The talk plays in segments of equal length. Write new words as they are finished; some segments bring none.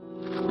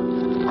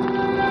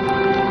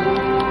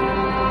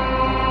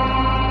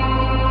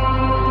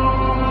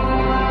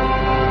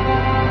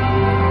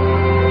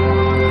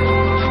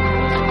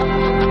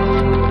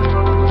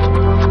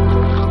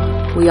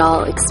We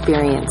all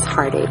experience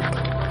heartache.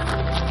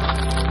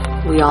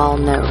 We all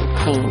know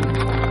pain.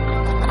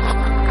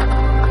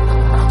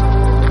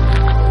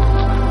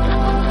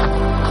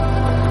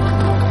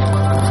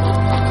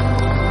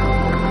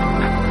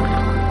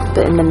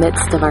 But in the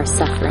midst of our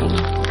suffering,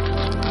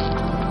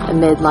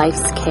 amid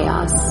life's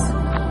chaos,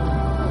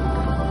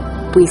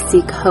 we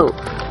seek hope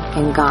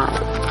in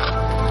God.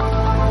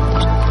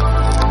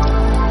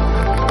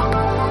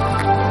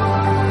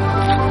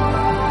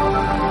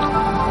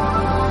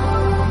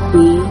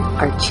 We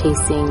are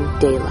chasing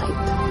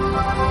daylight.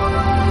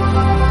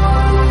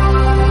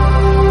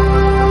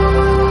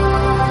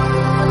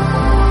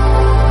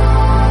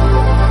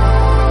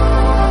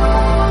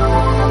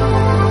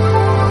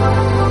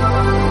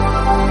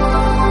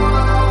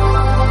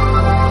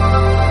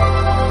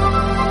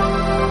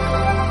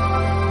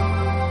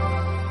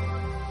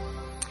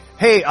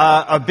 Hey,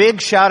 a big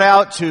shout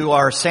out to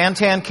our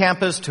Santan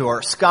campus, to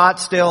our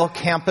Scottsdale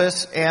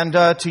campus, and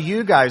to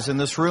you guys in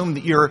this room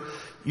that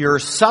you're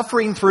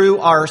suffering through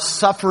our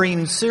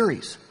suffering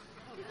series.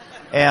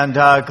 And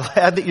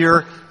glad that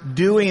you're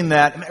doing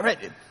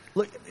that.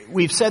 Look,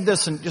 we've said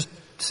this and just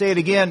say it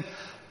again.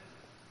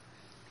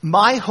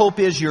 My hope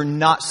is you're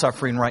not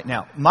suffering right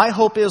now. My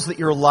hope is that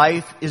your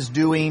life is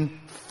doing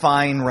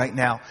fine right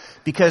now.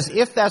 Because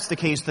if that's the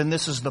case, then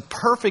this is the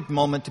perfect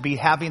moment to be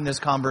having this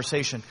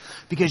conversation.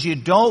 Because you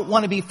don't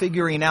want to be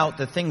figuring out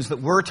the things that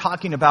we're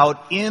talking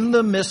about in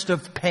the midst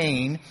of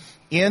pain,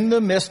 in the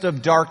midst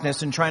of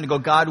darkness, and trying to go,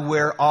 God,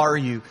 where are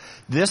you?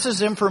 This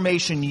is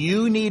information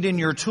you need in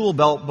your tool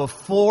belt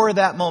before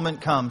that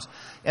moment comes.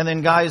 And then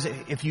guys,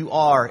 if you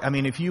are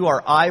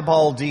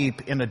eyeball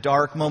deep in a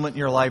dark moment in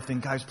your life,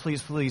 then guys,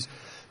 please,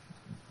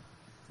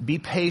 be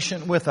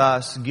patient with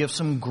us. Give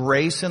some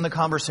grace in the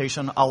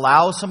conversation.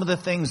 Allow some of the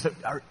things that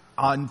are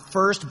on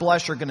first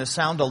blush are going to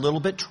sound a little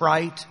bit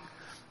trite.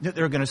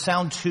 They're going to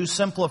sound too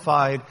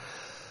simplified.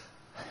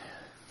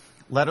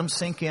 Let them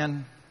sink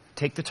in.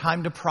 Take the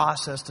time to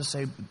process, to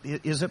say,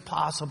 is it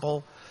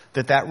possible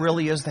that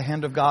really is the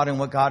hand of God and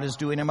what God is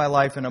doing in my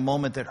life in a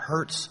moment that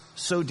hurts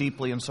so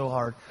deeply and so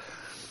hard?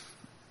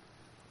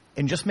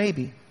 And just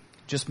maybe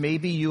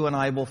you and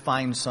I will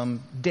find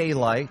some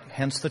daylight,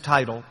 hence the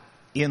title,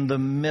 in the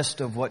midst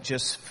of what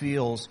just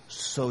feels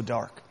so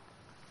dark.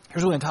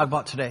 Here's what we're going to talk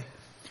about today.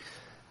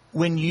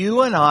 When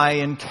you and I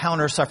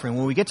encounter suffering,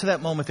 when we get to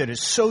that moment that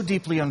is so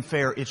deeply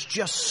unfair, it's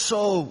just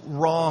so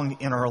wrong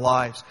in our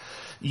lives,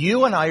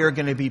 you and I are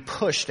going to be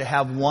pushed to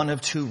have one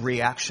of two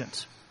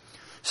reactions.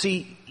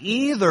 See,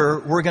 either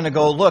we're going to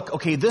go, look,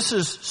 okay, this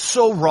is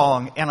so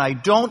wrong and I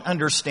don't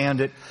understand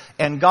it,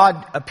 and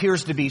God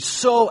appears to be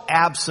so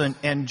absent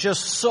and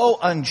just so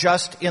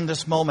unjust in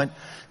this moment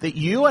that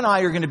you and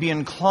I are going to be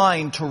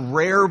inclined to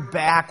rear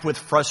back with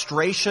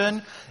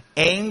frustration,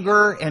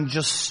 anger, and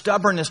just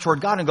stubbornness toward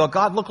God and go,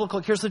 God,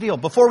 look, here's the deal.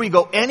 Before we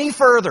go any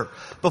further,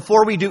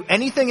 before we do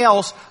anything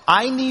else,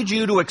 I need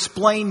you to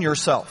explain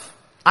yourself.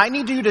 I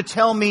need you to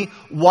tell me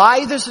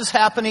why this is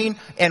happening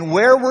and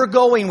where we're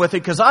going with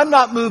it, because I'm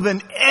not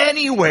moving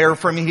anywhere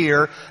from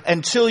here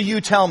until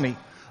you tell me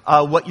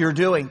what you're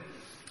doing.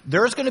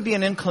 There's going to be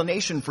an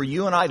inclination for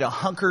you and I to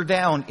hunker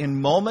down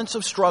in moments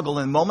of struggle,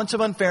 in moments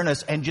of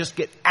unfairness, and just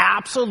get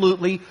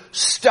absolutely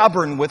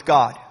stubborn with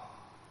God.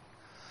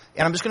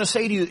 And I'm just going to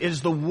say to you, it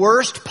is the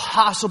worst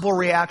possible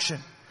reaction.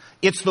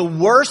 It's the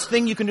worst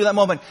thing you can do that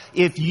moment.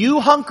 If you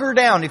hunker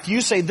down, if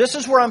you say, this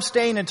is where I'm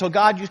staying until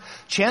God,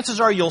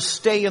 chances are you'll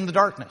stay in the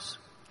darkness.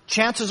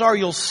 Chances are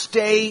you'll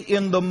stay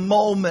in the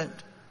moment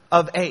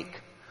of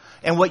ache.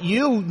 And what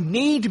you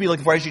need to be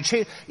looking for as you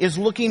change is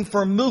looking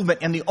for movement.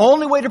 And the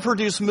only way to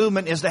produce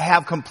movement is to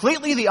have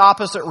completely the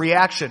opposite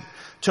reaction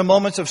to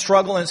moments of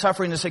struggle and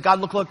suffering, and say,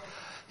 God, look,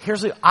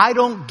 I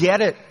don't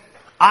get it.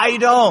 I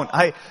don't.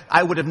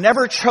 I would have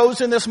never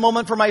chosen this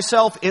moment for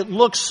myself. It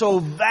looks so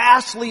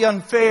vastly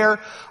unfair.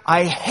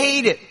 I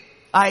hate it.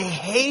 I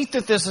hate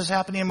that this is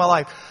happening in my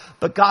life.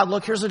 But God,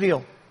 look, here's the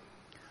deal.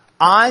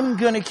 I'm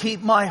going to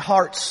keep my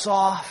heart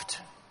soft.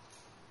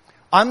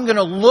 I'm going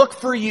to look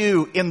for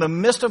you in the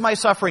midst of my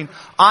suffering.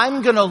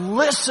 I'm going to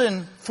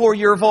listen for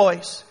your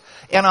voice.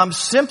 And I'm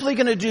simply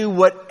going to do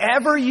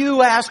whatever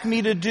you ask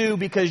me to do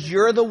because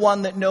you're the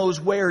one that knows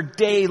where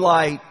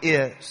daylight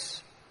is.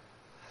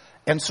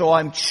 And so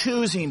I'm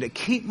choosing to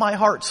keep my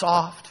heart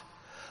soft.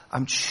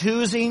 I'm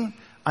choosing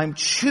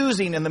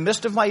in the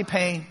midst of my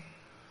pain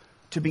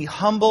to be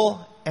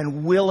humble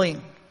and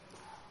willing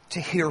to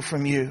hear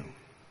from you.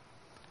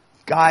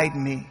 Guide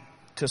me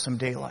to some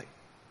daylight.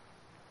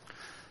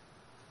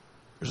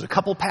 There's a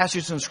couple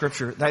passages in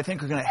Scripture that I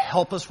think are going to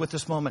help us with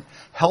this moment.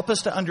 Help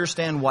us to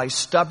understand why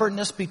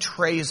stubbornnness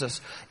betrays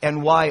us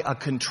and why a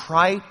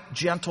contrite,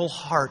 gentle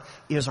heart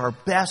is our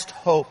best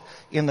hope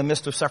in the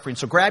midst of suffering.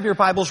 So grab your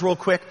Bibles real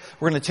quick.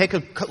 We're going to take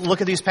a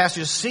look at these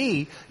passages,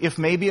 see if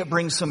maybe it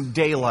brings some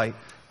daylight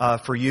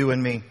for you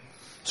and me.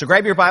 So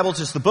grab your Bibles.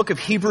 It's the book of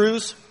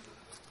Hebrews.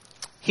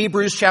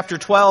 Hebrews chapter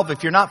 12.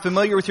 If you're not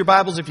familiar with your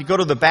Bibles, if you go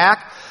to the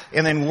back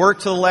and then work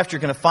to the left,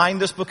 you're going to find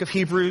this book of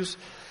Hebrews.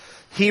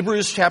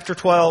 Hebrews chapter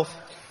 12.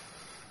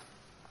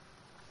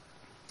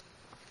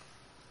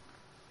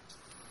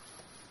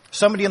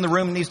 Somebody in the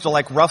room needs to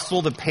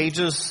ruffle the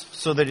pages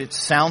so that it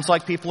sounds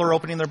like people are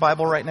opening their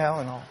Bible right now,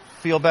 and I'll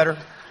feel better.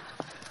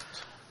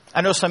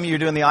 I know some of you are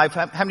doing the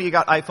iPhone. How many of you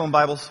got iPhone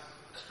Bibles?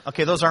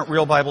 Okay, those aren't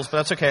real Bibles, but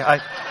that's okay.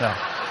 No.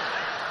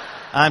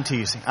 I'm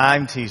teasing.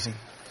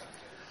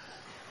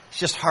 It's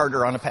just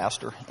harder on a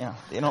pastor.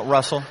 They don't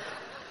rustle. All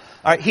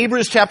right,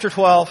 Hebrews chapter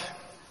 12.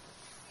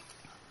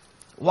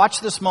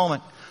 Watch this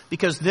moment.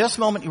 Because this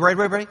moment,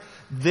 ready?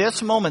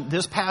 This moment,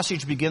 this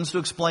passage begins to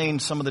explain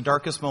some of the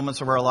darkest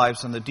moments of our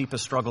lives and the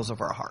deepest struggles of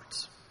our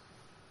hearts.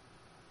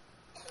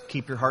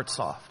 Keep your heart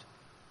soft.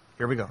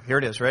 Here we go. Here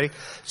it is. Ready?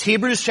 It's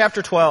Hebrews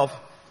chapter 12,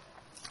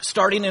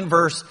 starting in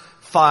verse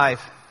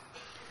 5.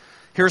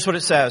 Here's what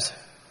it says.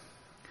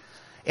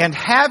 And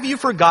have you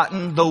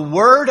forgotten the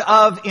word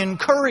of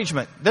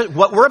encouragement?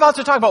 What we're about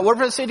to talk about, what we're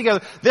going to say together,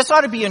 this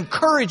ought to be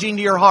encouraging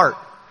to your heart.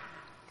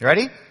 You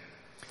ready?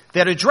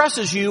 That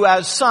addresses you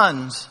as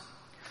sons.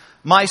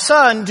 My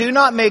son, do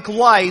not make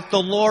light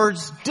the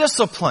Lord's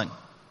discipline.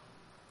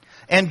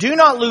 And do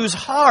not lose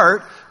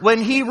heart when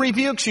he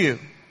rebukes you.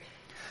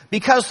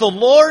 Because the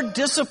Lord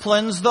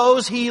disciplines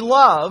those he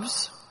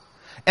loves,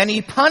 and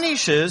he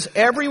punishes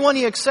everyone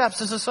he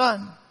accepts as a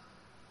son.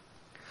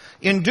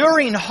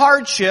 Enduring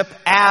hardship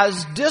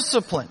as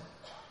discipline.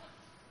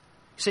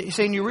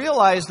 And you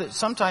realize that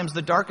sometimes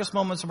the darkest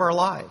moments of our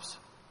lives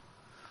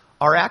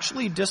are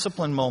actually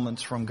discipline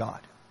moments from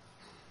God.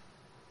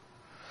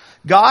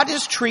 God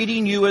is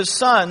treating you as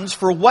sons,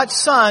 for what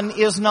son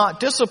is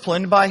not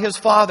disciplined by his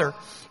father?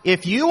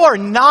 If you are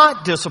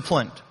not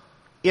disciplined,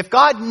 if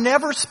God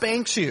never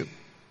spanks you,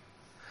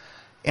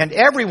 and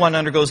everyone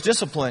undergoes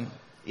discipline,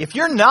 if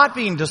you're not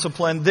being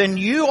disciplined, then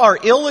you are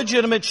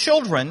illegitimate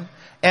children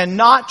and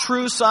not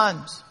true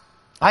sons.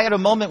 I had a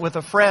moment with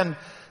a friend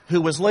who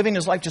was living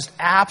his life just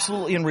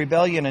absolutely in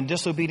rebellion and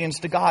disobedience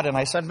to God. And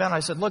I said,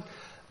 look,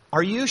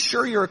 are you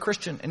sure you're a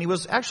Christian? And he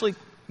was actually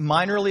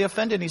minorly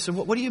offended. He said,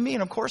 what do you mean?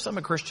 Of course I'm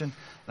a Christian.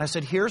 And I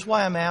said, here's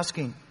why I'm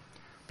asking.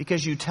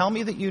 Because you tell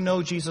me that you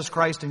know Jesus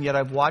Christ, and yet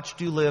I've watched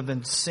you live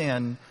in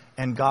sin,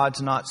 and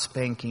God's not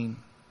spanking.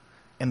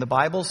 And the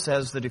Bible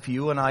says that if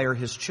you and I are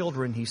his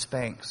children, he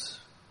spanks.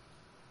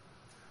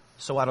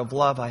 So out of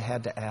love, I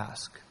had to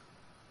ask.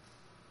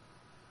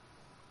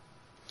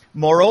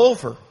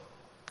 Moreover,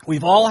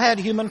 we've all had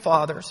human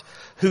fathers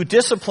who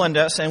disciplined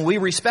us, and we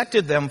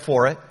respected them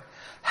for it.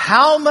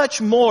 How much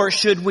more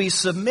should we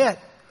submit?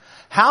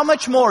 How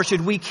much more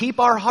should we keep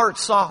our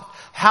hearts soft?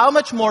 How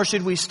much more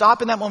should we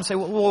stop in that moment and say,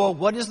 whoa,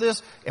 what is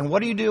this? And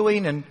what are you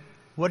doing? And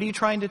what are you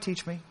trying to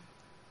teach me?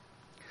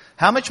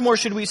 How much more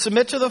should we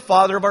submit to the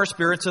Father of our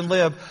spirits and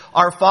live?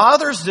 Our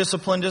fathers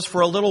disciplined us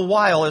for a little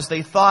while as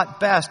they thought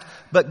best,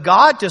 but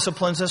God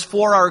disciplines us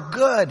for our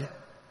good,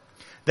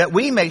 that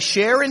we may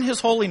share in his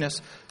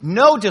holiness.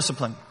 No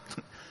discipline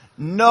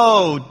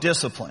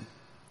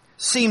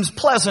seems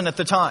pleasant at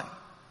the time.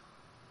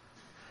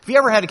 Have you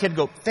ever had a kid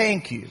go,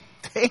 thank you?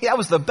 That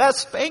was the best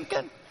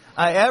spanking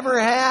I ever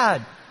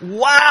had.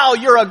 Wow,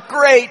 you're a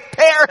great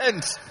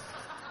parent.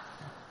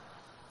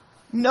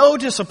 No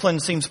discipline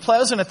seems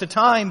pleasant at the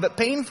time, but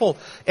painful.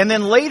 And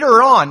then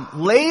later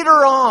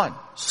on,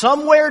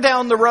 somewhere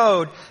down the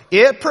road,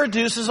 it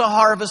produces a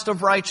harvest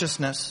of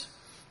righteousness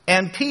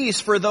and peace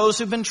for those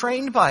who've been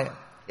trained by it.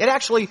 It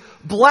actually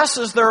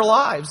blesses their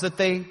lives that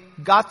they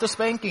got the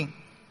spanking.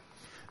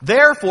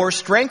 Therefore,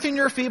 strengthen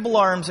your feeble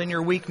arms and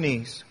your weak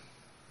knees.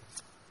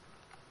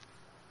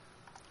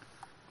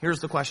 Here's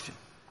the question.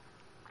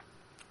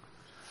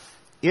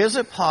 Is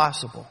it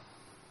possible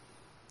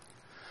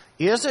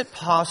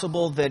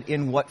that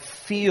in what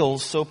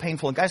feels so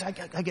painful, and guys, I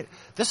get it.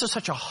 This is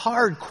such a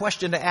hard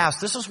question to ask.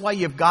 This is why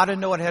you've got to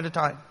know it ahead of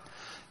time.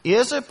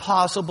 Is it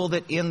possible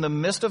that in the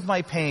midst of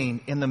my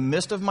pain, in the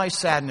midst of my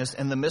sadness,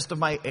 in the midst of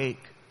my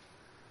ache,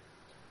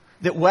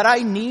 that what I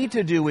need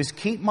to do is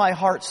keep my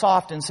heart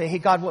soft and say, hey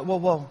God,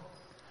 whoa.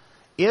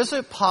 Is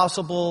it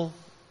possible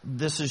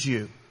this is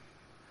you?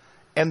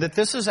 And that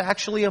this is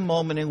actually a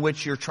moment in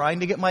which you're trying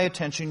to get my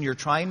attention, you're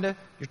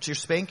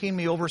spanking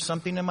me over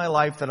something in my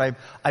life that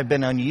I've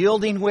been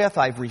unyielding with,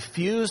 I've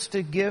refused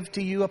to give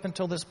to you up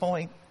until this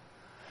point.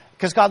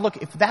 Because God, look,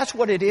 if that's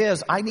what it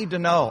is, I need to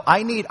know.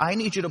 I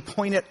need you to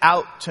point it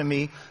out to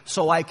me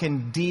so I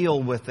can deal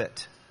with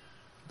it.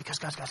 Because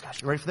guys,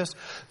 you ready for this?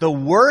 The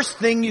worst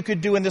thing you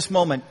could do in this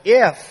moment,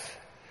 if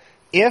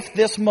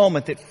this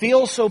moment that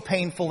feels so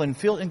painful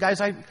and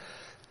guys, I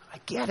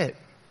get it.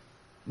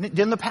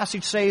 Didn't the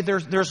passage say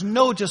there's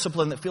no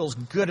discipline that feels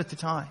good at the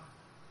time?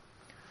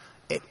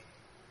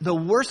 The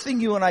worst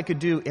thing you and I could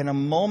do in a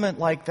moment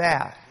like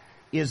that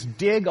is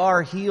dig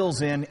our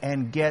heels in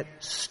and get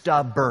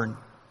stubborn.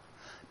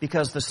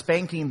 Because the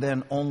spanking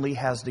then only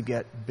has to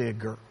get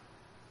bigger.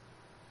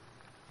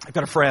 I've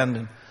got a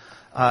friend,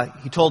 and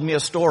he told me a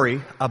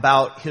story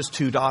about his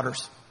two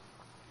daughters.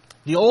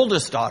 The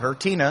oldest daughter,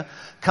 Tina,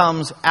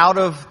 comes out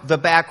of the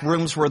back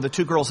rooms where the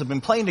two girls have been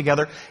playing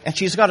together, and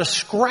she's got a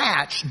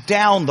scratch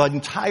down the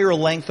entire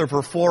length of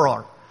her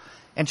forearm.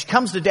 And she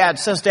comes to Dad,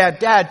 says,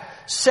 Dad,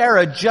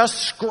 Sarah just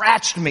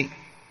scratched me.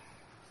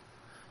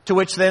 To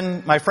which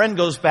then my friend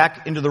goes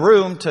back into the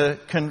room to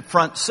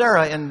confront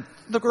Sarah, and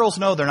the girls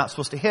know they're not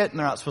supposed to hit and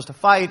they're not supposed to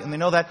fight, and they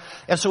know that.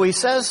 And so he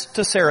says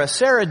to Sarah,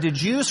 Sarah,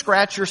 did you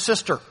scratch your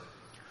sister?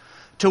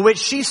 To which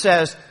she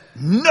says,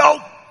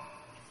 no.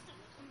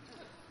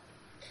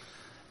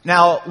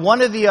 Now,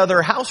 one of the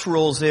other house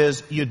rules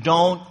is you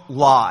don't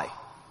lie.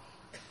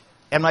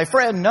 And my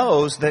friend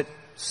knows that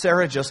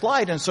Sarah just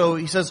lied. And so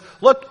he says,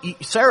 look,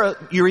 Sarah,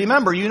 you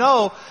remember, you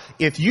know,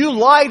 if you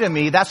lie to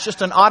me, that's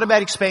just an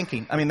automatic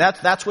spanking. I mean,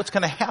 that's what's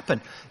going to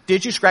happen.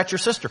 Did you scratch your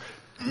sister?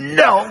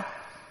 No.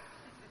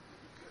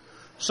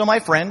 So my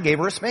friend gave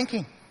her a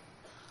spanking.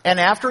 And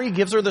after he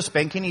gives her the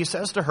spanking, he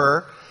says to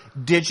her,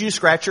 did you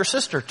scratch your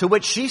sister? To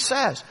which she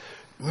says,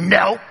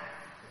 no.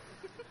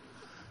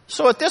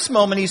 So at this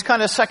moment, he's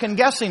kind of second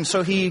guessing.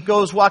 So he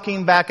goes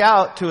walking back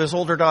out to his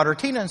older daughter,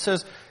 Tina, and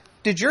says,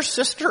 did your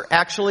sister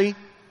actually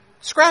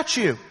scratch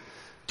you?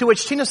 To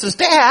which Tina says,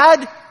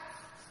 Dad.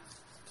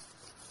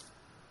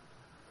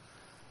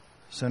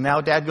 So now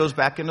Dad goes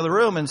back into the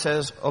room and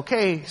says,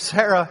 okay,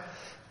 Sarah,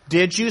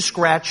 did you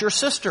scratch your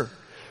sister?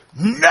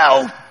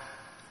 No.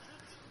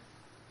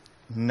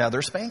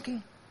 Another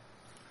spanking.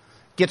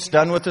 Gets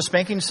done with the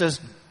spanking, says,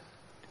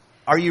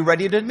 are you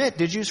ready to admit,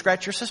 did you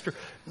scratch your sister?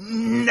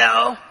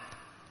 No.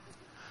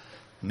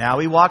 Now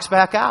he walks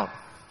back out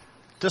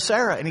to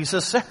Sarah and he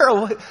says,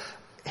 Sarah,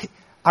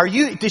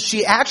 did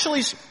she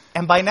actually,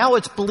 and by now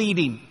it's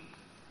bleeding.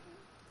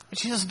 And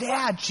she says,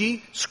 Dad,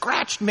 she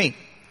scratched me.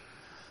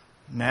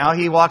 Now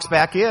he walks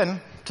back in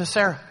to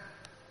Sarah.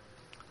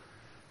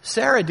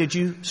 Sarah, did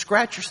you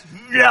scratch your sister?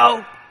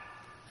 No.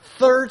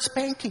 Third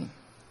spanking.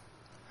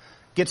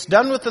 Gets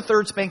done with the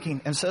third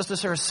spanking and says to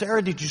Sarah,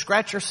 Sarah, did you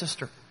scratch your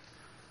sister?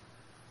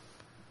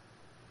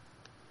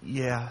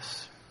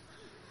 Yes.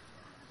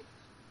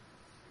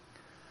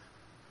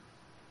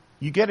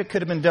 You get it,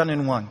 could have been done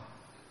in one.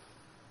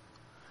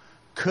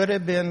 Could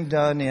have been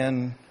done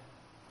in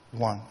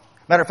one.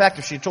 Matter of fact,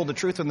 if she told the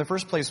truth in the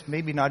first place,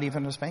 maybe not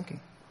even a spanking.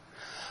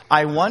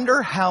 I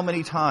wonder how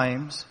many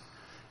times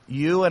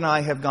you and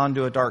I have gone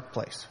to a dark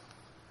place.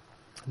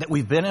 That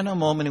we've been in a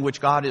moment in which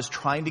God is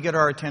trying to get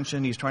our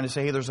attention. He's trying to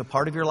say, hey, there's a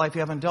part of your life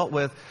you haven't dealt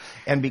with.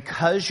 And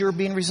because you're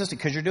being resistant,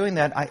 because you're doing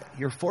that,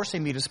 you're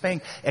forcing me to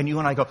spank. And you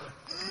and I go,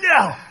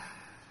 no!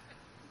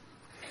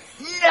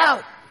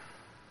 No!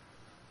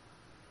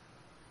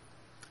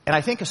 And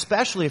I think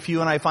especially if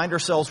you and I find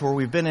ourselves where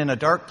we've been in a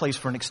dark place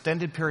for an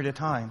extended period of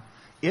time,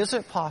 is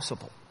it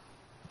possible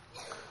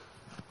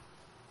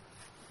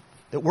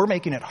that we're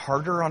making it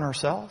harder on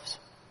ourselves?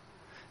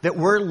 That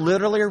we're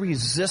literally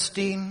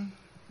resisting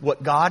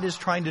what God is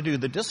trying to do,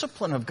 the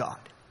discipline of God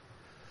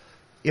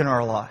in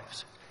our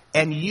lives.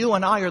 And you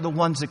and I are the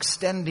ones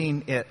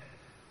extending it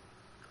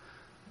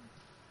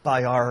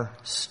by our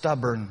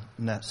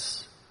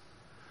stubbornness.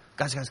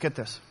 Guys, get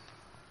this.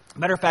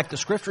 Matter of fact, the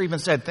scripture even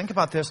said, think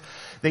about this,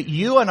 that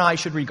you and I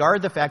should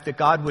regard the fact that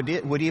God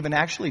would even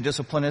actually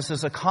discipline us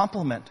as a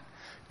compliment.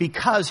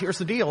 Because, here's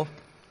the deal,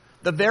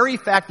 the very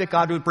fact that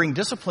God would bring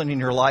discipline in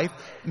your life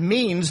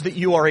means that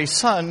you are a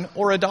son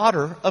or a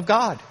daughter of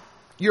God.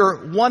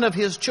 You're one of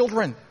His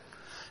children.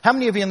 How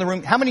many of you in the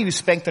room, how many of you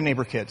spank the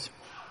neighbor kids?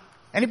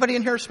 Anybody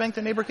in here spank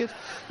the neighbor kids?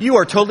 You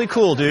are totally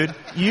cool, dude.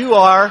 You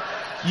are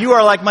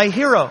like my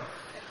hero.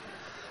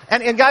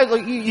 And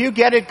guys, you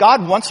get it.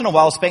 God once in a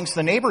while spanks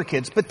the neighbor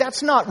kids, but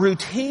that's not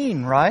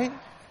routine, right?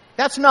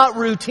 That's not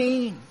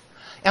routine.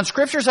 And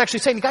Scripture's actually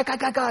saying,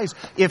 guys,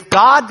 if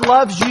God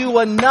loves you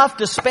enough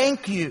to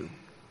spank you,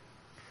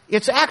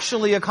 it's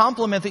actually a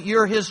compliment that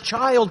you're His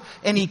child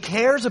and He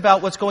cares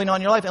about what's going on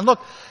in your life. And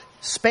look,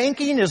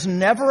 spanking is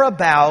never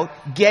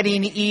about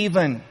getting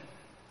even.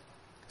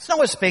 It's not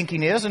what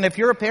spanking is. And if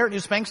you're a parent who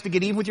spanks to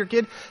get even with your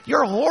kid,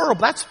 you're horrible.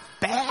 That's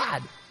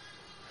bad.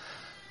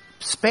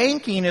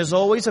 Spanking is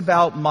always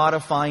about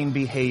modifying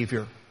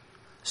behavior.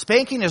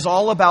 Spanking is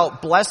all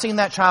about blessing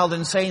that child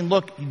and saying,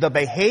 look, the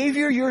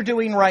behavior you're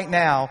doing right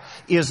now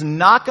is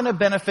not going to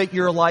benefit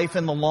your life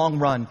in the long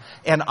run.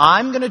 And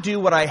I'm going to do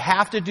what I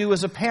have to do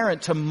as a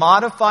parent to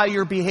modify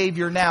your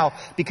behavior now,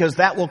 because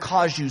that will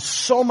cause you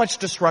so much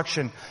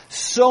destruction,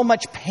 so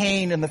much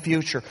pain in the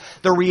future.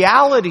 The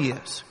reality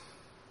is,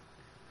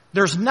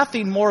 there's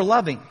nothing more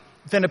loving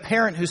than a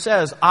parent who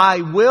says,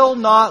 I will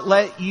not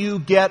let you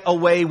get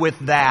away with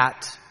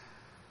that,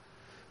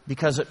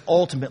 because it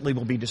ultimately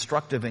will be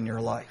destructive in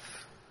your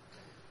life.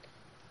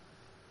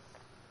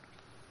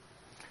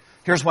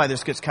 Here's why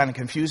this gets kind of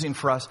confusing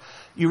for us.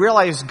 You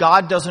realize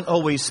God doesn't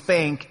always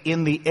spank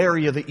in the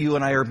area that you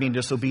and I are being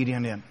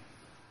disobedient in.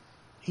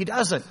 He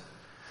doesn't,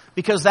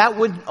 because that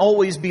wouldn't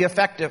always be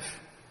effective.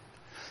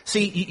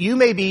 See, you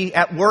may be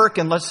at work,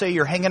 and let's say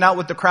you're hanging out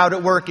with the crowd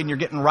at work and you're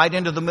getting right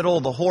into the middle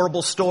of the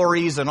horrible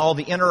stories and all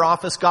the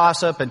inter-office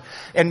gossip,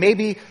 and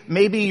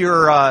maybe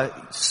your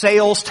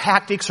sales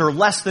tactics are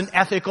less than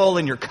ethical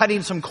and you're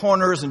cutting some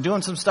corners and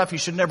doing some stuff you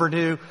should never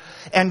do.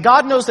 And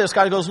God knows this.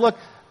 God goes, look,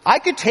 I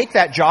could take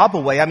that job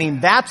away. I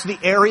mean, that's the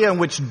area in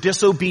which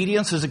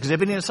disobedience is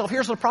exhibiting itself.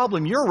 Here's the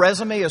problem. Your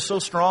resume is so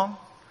strong.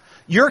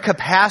 Your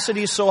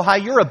capacity is so high,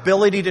 your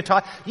ability to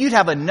talk, you'd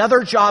have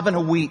another job in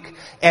a week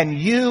and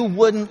you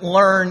wouldn't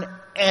learn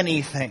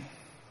anything.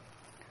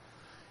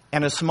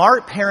 And a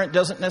smart parent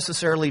doesn't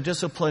necessarily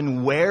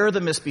discipline where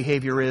the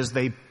misbehavior is.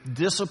 They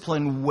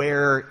discipline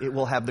where it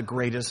will have the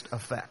greatest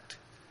effect.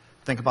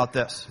 Think about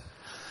this.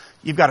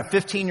 You've got a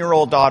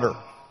 15-year-old daughter.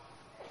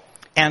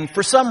 And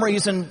for some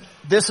reason,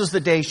 this is the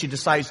day she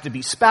decides to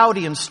be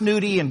spouty and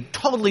snooty and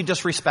totally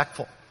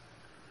disrespectful.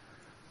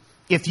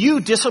 If you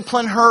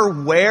discipline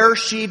her where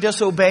she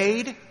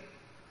disobeyed,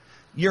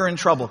 you're in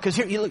trouble. Because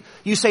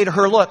you say to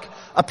her, look,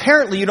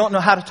 apparently you don't know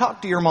how to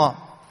talk to your mom.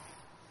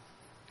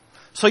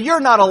 So you're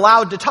not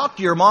allowed to talk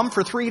to your mom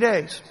for 3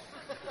 days.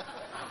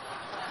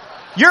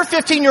 Your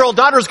 15-year-old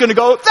daughter is going to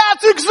go,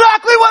 that's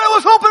exactly what I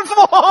was hoping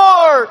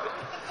for!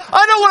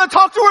 I don't want to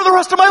talk to her the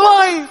rest of my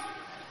life.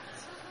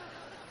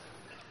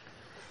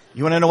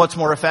 You want to know what's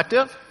more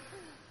effective?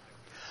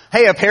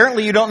 Hey,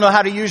 apparently you don't know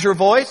how to use your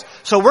voice,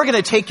 so we're going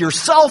to take your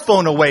cell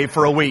phone away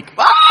for a week.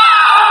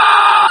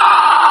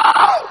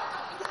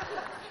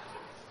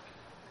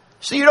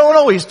 So you don't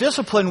always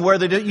discipline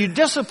where you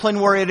discipline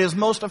where it is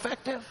most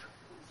effective.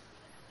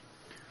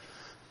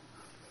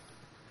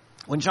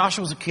 When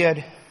Joshua was a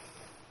kid,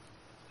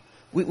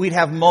 we'd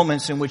have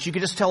moments in which you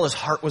could just tell his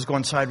heart was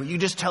going sideways. You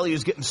just tell he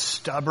was getting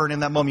stubborn in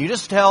that moment. You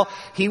just tell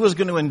he was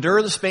going to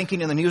endure the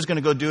spanking and then he was going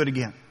to go do it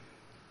again.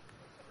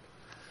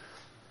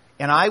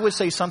 And I would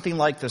say something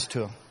like this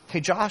to him. Hey,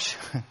 Josh,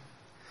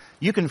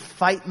 you can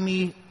fight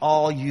me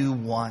all you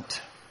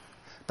want.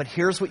 But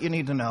here's what you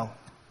need to know.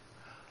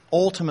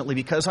 Ultimately,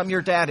 because I'm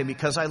your dad and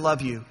because I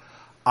love you,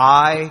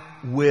 I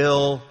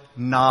will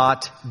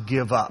not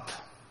give up.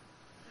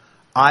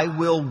 I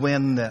will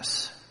win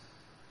this.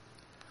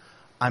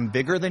 I'm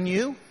bigger than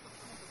you,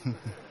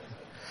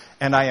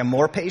 and I am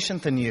more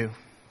patient than you,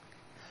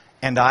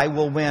 and I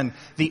will win.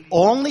 The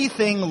only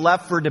thing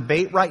left for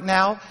debate right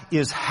now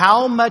is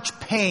how much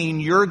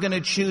pain you're going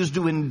to choose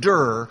to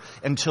endure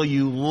until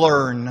you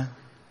learn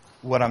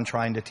what I'm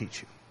trying to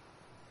teach you.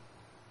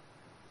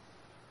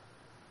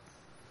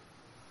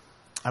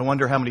 I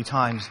wonder how many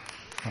times...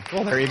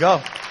 Well, there you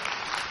go.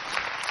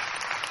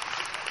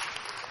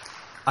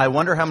 I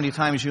wonder how many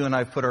times you and I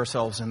have put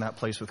ourselves in that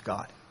place with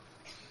God.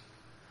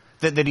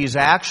 That He's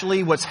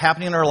actually, what's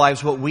happening in our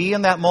lives, what we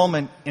in that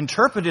moment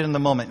interpreted in the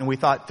moment, and we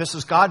thought, this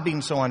is God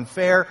being so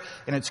unfair,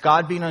 and it's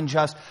God being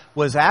unjust,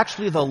 was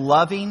actually the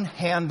loving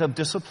hand of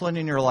discipline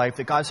in your life.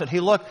 That God said,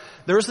 hey, look,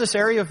 there's this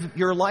area of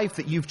your life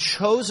that you've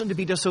chosen to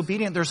be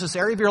disobedient. There's this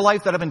area of your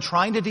life that I've been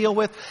trying to deal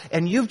with,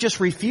 and you've just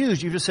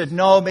refused. You've just said,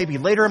 no, maybe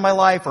later in my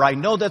life, or I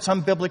know that's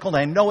unbiblical, and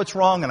I know it's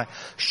wrong, and I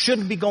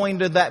shouldn't be going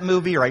to that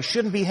movie, or I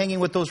shouldn't be hanging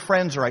with those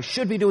friends, or I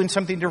should be doing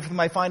something different with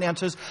my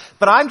finances,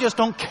 but I just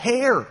don't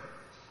care.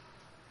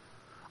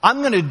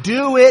 I'm going to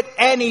do it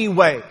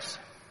anyways.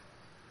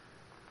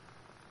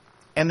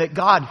 And that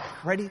God,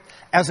 ready,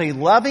 as a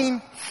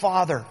loving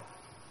father,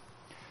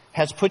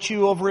 has put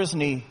you over his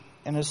knee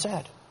and has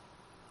said,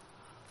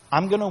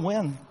 I'm going to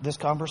win this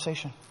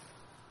conversation.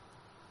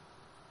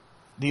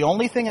 The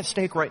only thing at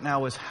stake right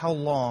now is how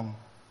long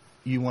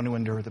you want to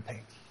endure the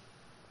pain.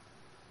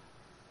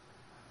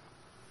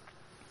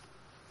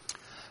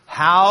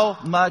 How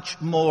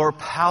much more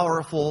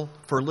powerful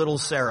for little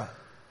Sarah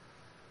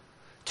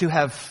to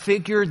have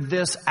figured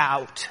this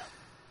out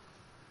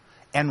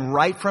and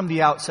right from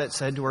the outset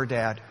said to her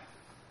dad,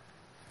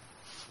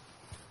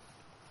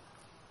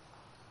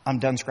 I'm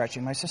done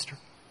scratching my sister.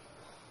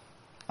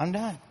 I'm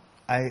done.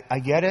 I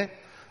get it.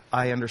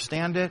 I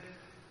understand it.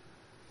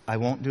 I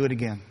won't do it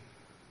again.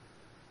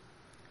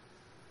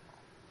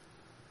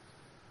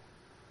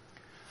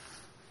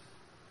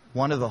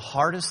 One of the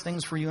hardest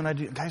things for you and I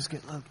to do, guys,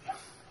 look,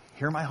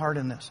 hear my heart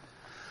in this.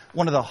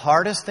 One of the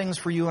hardest things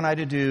for you and I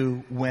to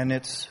do when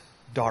it's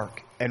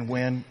dark and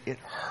when it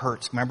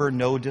hurts, remember,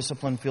 no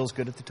discipline feels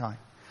good at the time,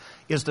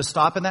 is to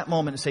stop in that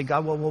moment and say,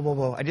 God,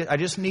 whoa. I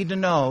just need to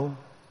know,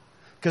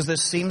 because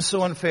this seems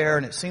so unfair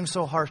and it seems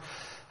so harsh.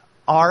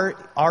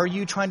 Are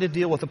you trying to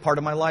deal with a part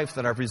of my life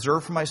that I've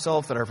reserved for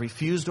myself, that I've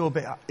refused to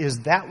obey? Is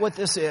that what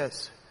this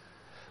is?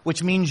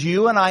 Which means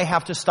you and I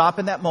have to stop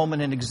in that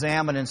moment and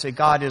examine and say,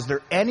 God, is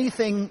there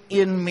anything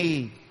in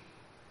me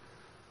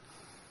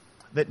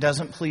that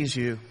doesn't please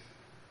you?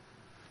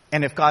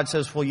 And if God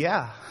says, well,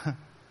 yeah,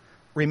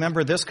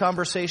 remember this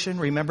conversation,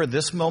 remember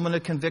this moment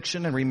of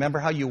conviction, and remember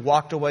how you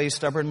walked away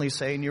stubbornly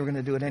saying you were going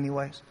to do it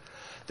anyways,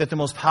 that the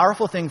most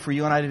powerful thing for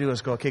you and I to do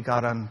is go, okay,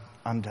 God,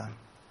 I'm done.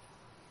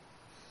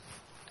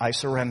 I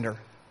surrender.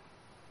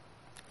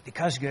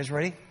 Because, you guys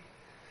ready?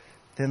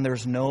 Then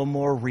there's no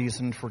more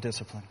reason for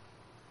discipline.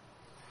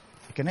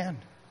 It can end.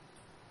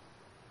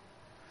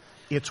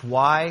 It's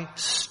why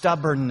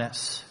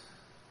stubbornness,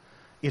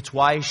 it's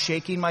why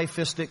shaking my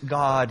fist at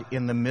God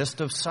in the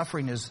midst of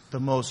suffering is the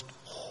most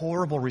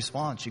horrible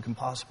response you can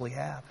possibly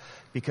have.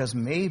 Because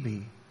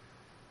maybe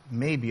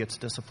it's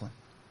discipline.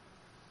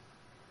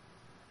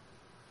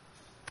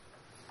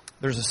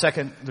 There's a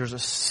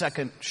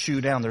second shoe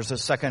down. There's a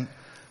second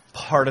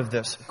part of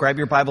this. Grab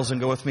your Bibles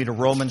and go with me to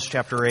Romans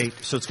chapter 8.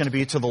 So it's going to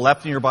be to the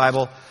left in your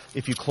Bible.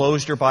 If you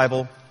closed your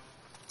Bible,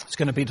 It's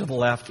going to be to the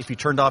left. If you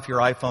turned off your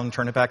iPhone,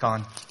 turn it back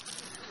on.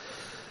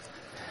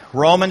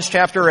 Romans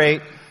chapter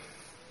 8.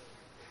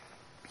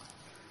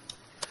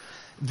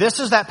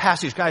 This is that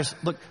passage, guys,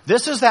 look,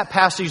 this is that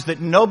passage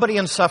that nobody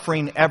in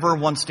suffering ever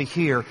wants to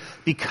hear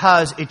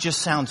because it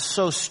just sounds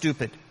so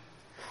stupid.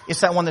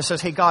 It's that one that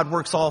says, hey, God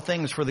works all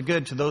things for the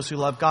good to those who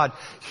love God.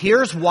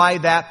 Here's why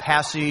that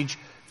passage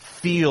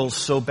feels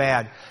so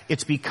bad.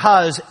 It's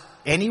because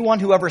anyone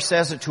who ever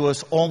says it to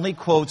us only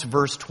quotes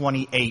verse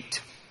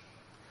 28.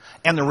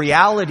 And the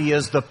reality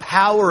is the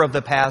power of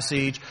the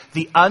passage,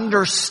 the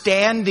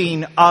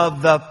understanding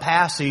of the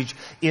passage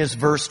is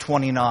verse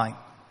 29.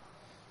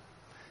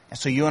 And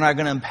so you and I are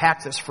going to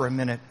unpack this for a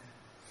minute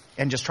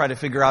and just try to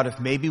figure out if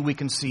maybe we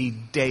can see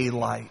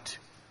daylight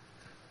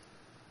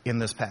in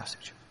this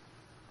passage.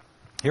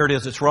 Here it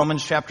is. It's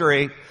Romans chapter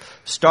 8,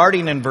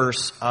 starting in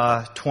verse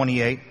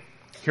 28.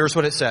 Here's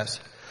what it says.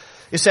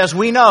 It says,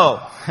 we know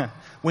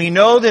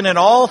that in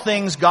all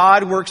things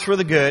God works for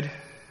the good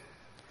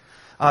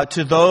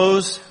to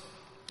those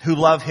who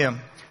love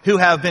Him, who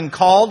have been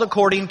called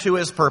according to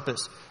His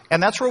purpose.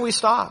 And that's where we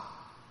stop.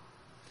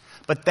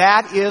 But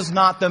that is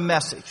not the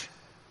message.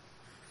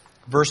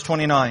 Verse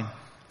 29.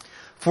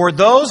 For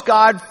those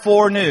God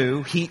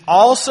foreknew, He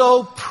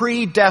also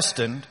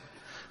predestined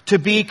to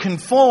be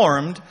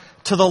conformed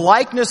to the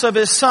likeness of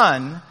His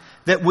Son,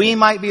 that we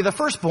might be the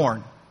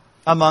firstborn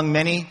among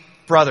many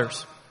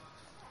brothers.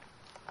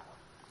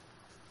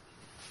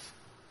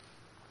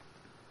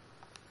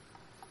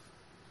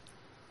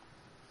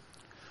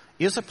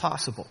 Is it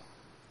possible?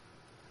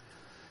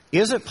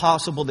 Is it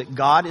possible that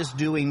God is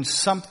doing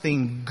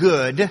something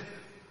good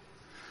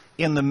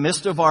in the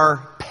midst of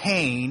our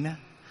pain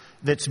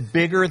that's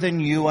bigger than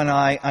you and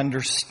I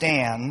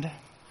understand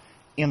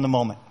in the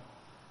moment?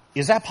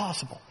 Is that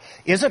possible?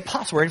 Is it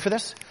possible? Ready for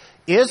this?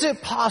 Is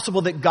it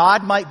possible that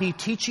God might be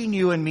teaching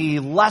you and me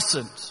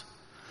lessons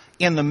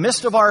in the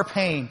midst of our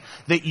pain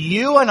that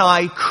you and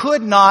I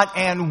could not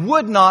and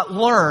would not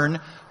learn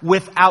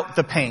without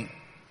the pain?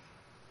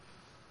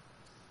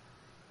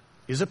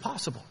 Is it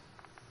possible?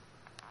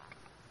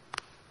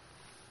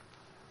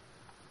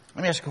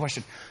 Let me ask you a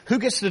question. Who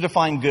gets to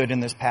define good in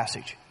this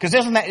passage? Because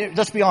isn't that,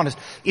 let's be honest,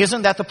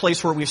 isn't that the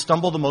place where we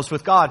stumble the most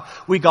with God?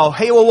 We go,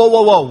 hey,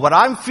 whoa. What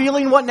I'm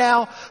feeling what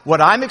now?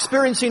 What I'm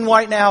experiencing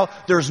right now,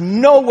 there's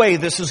no way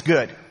this is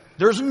good.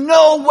 There's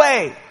no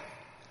way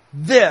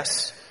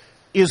this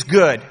is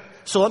good.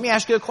 So let me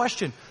ask you a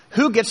question.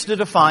 Who gets to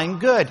define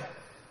good?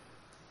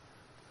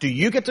 Do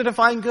you get to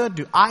define good?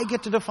 Do I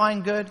get to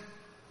define good?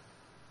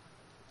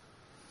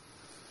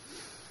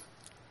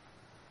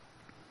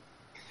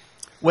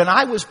 When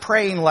I was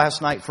praying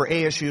last night for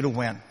ASU to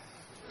win,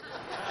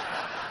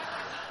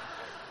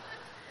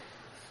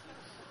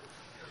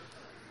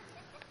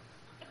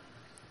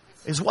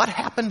 is what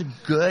happened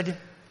good?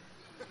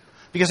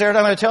 Because every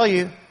time I tell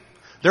you,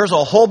 there's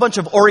a whole bunch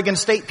of Oregon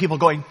State people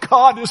going,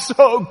 God is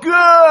so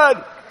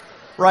good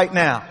right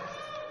now.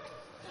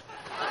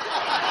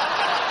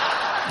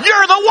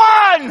 You're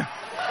the one!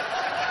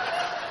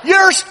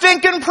 Your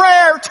stinking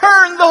prayer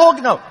turned the whole...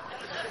 No.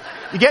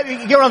 You get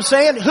what I'm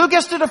saying? Who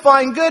gets to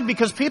define good?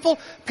 Because people,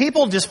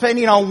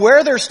 depending on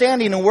where they're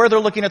standing and where they're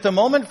looking at the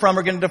moment from,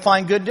 are going to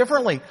define good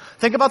differently.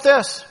 Think about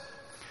this.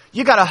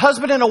 You got a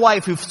husband and a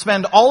wife who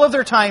spend all of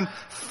their time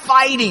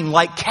fighting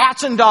like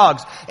cats and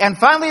dogs. And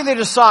finally they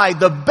decide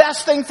the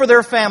best thing for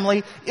their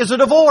family is a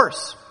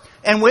divorce.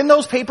 And when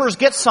those papers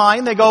get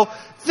signed, they go,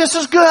 this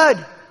is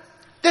good.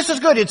 This is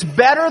good. It's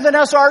better than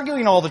us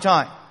arguing all the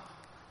time.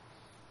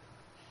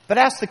 But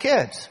ask the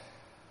kids.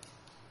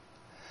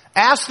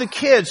 Ask the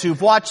kids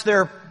who've watched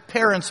their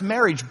parents'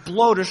 marriage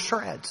blow to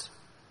shreds.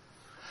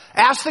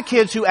 Ask the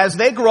kids who, as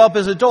they grow up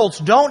as adults,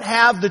 don't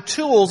have the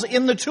tools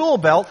in the tool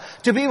belt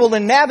to be able to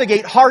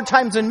navigate hard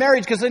times in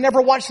marriage because they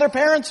never watched their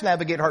parents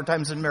navigate hard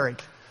times in marriage.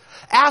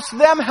 Ask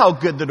them how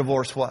good the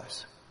divorce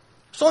was.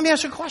 So let me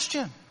ask you a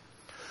question.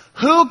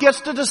 Who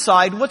gets to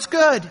decide what's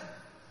good?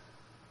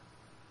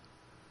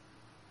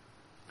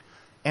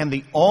 And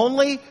the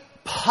only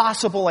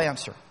possible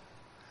answer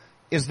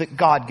is that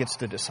God gets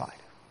to decide.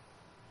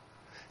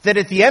 That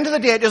at the end of the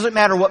day, it doesn't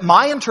matter what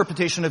my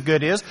interpretation of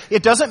good is.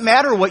 It doesn't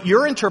matter what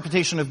your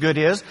interpretation of good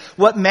is.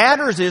 What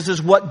matters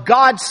is what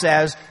God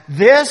says.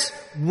 This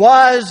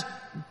was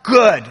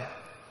good.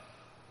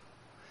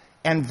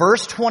 And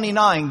verse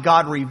 29,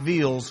 God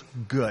reveals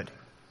good.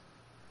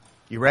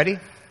 You ready?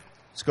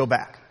 Let's go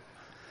back.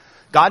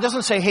 God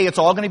doesn't say, hey, it's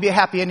all going to be a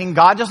happy ending.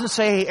 God doesn't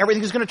say, hey,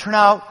 everything's going to turn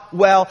out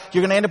well.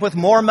 You're going to end up with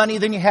more money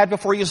than you had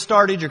before you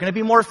started. You're going to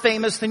be more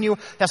famous than you.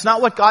 That's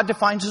not what God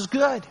defines as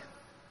good.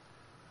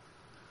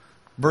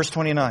 Verse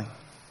 29.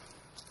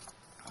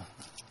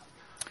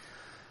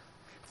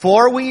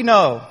 For we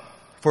know,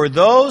 for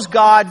those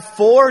God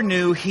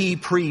foreknew, He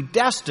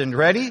predestined,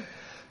 ready?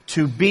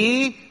 To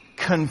be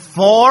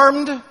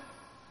conformed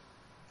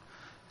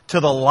to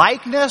the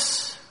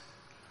likeness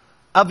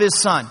of His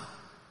Son.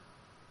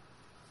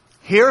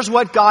 Here's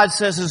what God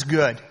says is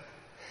good.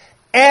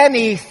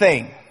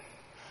 Anything,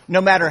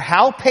 no matter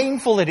how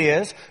painful it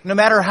is, no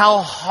matter how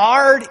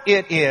hard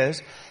it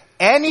is,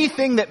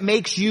 anything that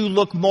makes you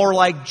look more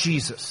like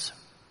Jesus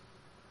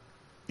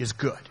is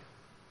good.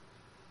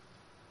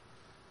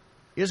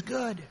 Is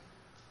good.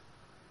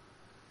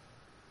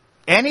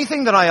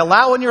 Anything that I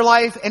allow in your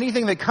life,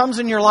 anything that comes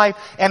in your life,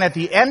 and at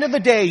the end of the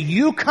day,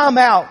 you come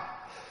out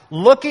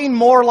looking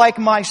more like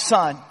my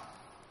son,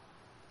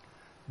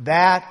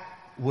 that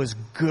was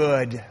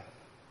good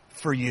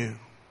for you.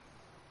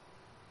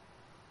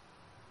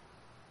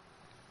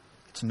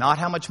 It's not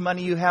how much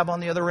money you have on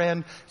the other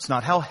end. It's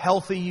not how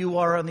healthy you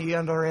are on the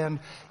other end.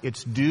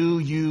 It's do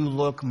you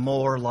look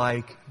more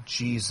like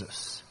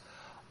Jesus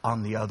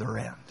on the other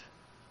end?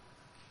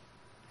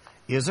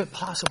 Is it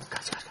possible,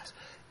 guys,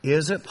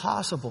 is it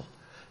possible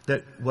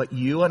that what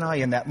you and I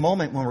in that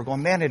moment when we're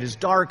going, man, it is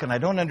dark and I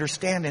don't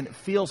understand and it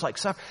feels like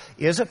suffering,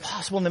 is it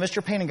possible in the midst of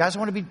your pain? And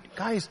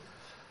guys,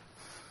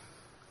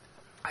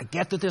 I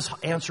get that this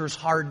answer is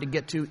hard to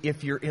get to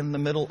if you're in the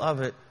middle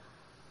of it.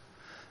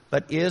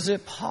 But is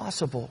it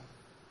possible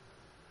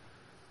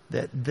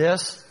that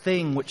this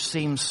thing which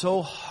seems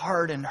so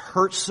hard and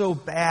hurts so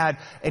bad,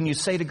 and you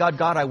say to God,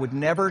 God, I would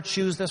never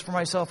choose this for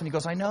myself. And he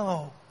goes, I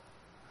know,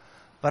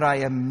 but I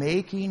am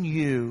making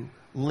you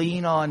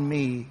lean on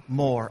me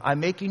more. I'm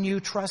making you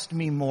trust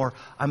me more.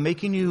 I'm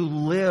making you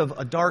live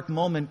a dark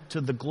moment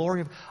to the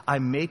glory of,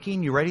 I'm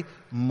making you, ready?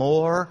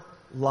 More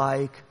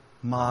like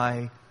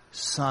my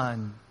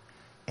son.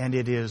 And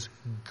it is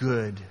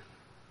good.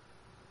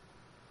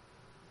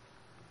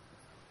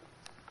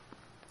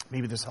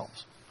 Maybe this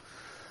helps.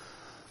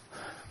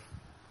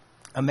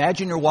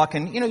 Imagine you're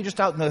walking, you're just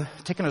out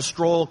taking a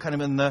stroll kind of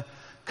in the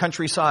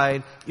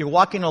countryside. You're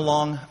walking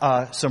along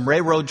some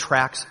railroad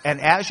tracks, and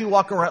as you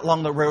walk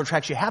along the railroad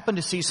tracks, you happen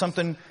to see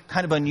something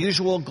kind of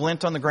unusual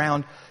glint on the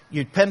ground.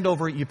 You bend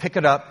over, you pick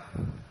it up.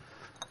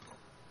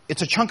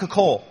 It's a chunk of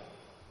coal.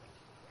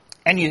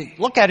 And you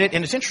look at it,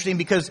 and it's interesting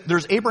because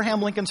there's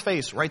Abraham Lincoln's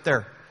face right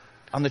there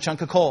on the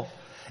chunk of coal.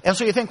 And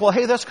so you think, well,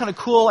 hey, that's kind of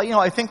cool.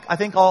 I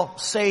think I'll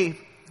save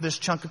this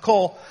chunk of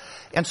coal.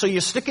 And so you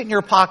stick it in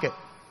your pocket.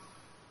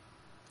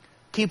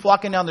 Keep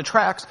walking down the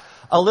tracks.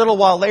 A little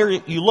while later,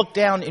 you look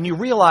down and you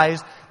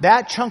realize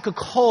that chunk of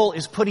coal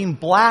is putting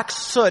black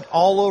soot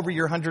all over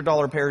your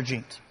 $100 pair of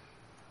jeans.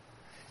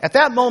 At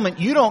that moment,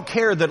 you don't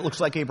care that it looks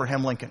like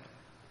Abraham Lincoln.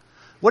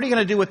 What are you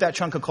going to do with that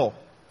chunk of coal?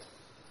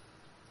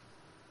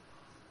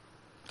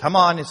 Come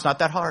on, it's not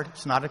that hard.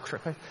 It's not a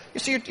trick. You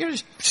see, you're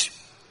just,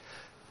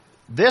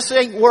 this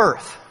ain't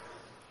worth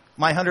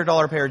my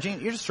 $100 pair of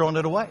jeans. You're just throwing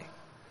it away.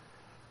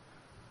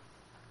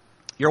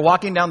 You're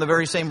walking down the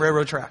very same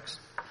railroad tracks.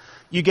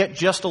 You get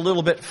just a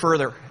little bit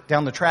further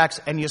down the tracks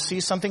and you see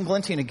something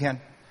glinting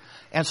again.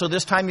 And so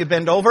this time you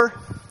bend over,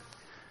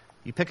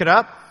 you pick it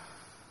up,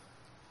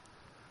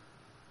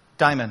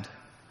 diamond.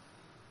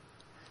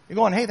 You're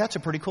going, hey, that's a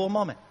pretty cool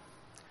moment.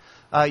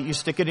 You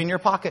stick it in your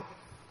pocket.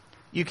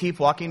 You keep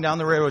walking down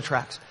the railroad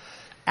tracks.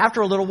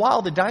 After a little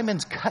while, the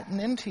diamond's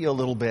cutting into you a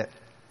little bit,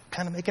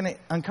 kind of making it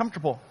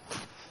uncomfortable.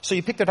 So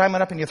you pick the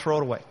diamond up and you throw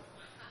it away.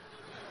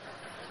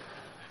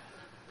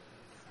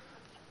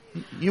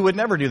 You would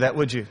never do that,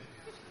 would you?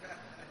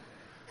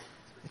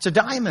 It's a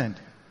diamond.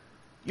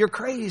 You're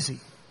crazy.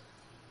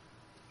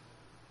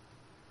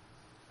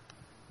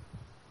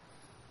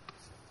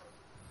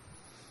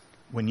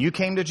 When you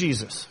came to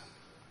Jesus,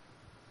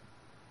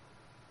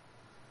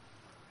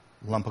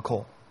 lump of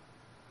coal.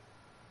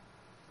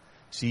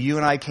 See, you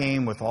and I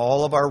came with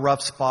all of our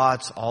rough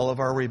spots, all of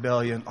our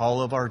rebellion,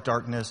 all of our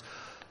darkness,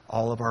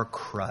 all of our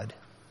crud.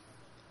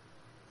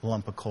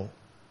 Lump of coal.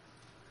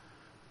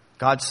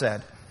 God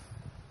said,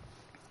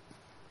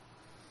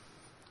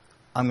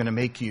 I'm going to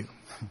make you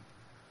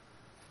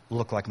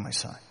look like my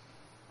son.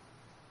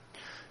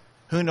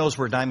 Who knows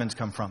where diamonds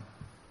come from?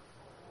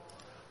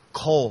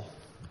 Coal.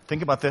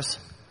 Think about this.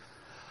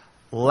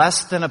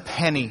 Less than a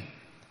penny.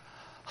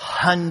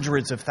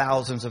 Hundreds of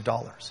thousands of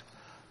dollars.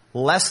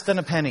 Less than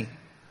a penny.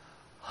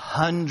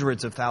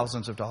 Hundreds of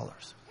thousands of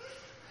dollars.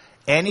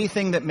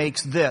 Anything that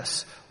makes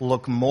this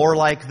look more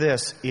like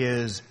this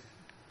is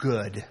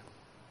good.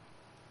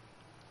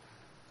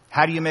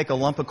 How do you make a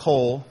lump of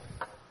coal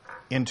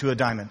into a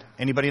diamond?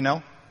 Anybody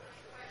know?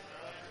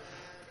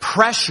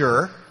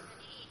 Pressure.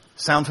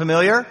 Sound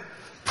familiar?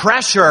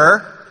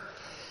 Pressure.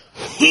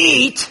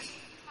 Heat.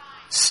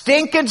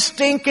 Stinking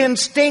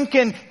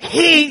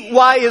heat.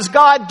 Why is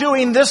God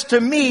doing this to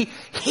me?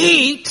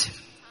 Heat.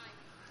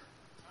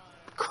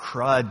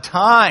 Crud.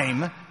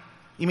 Time.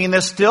 You mean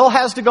this still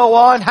has to go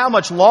on? How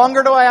much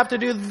longer do I have to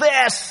do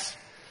this?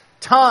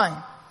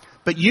 Time.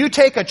 But you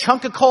take a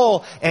chunk of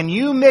coal and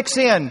you mix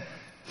in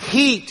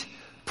heat,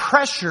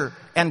 pressure,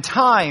 and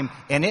time,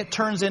 and it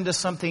turns into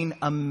something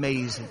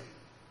amazing.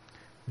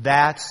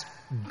 That's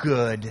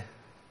good.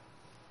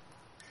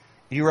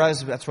 You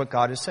realize that's what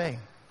God is saying.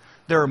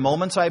 There are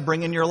moments I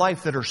bring in your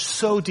life that are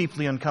so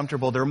deeply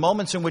uncomfortable. There are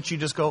moments in which you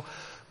just go,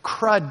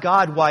 crud,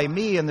 God, why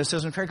me? And this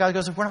isn't fair. God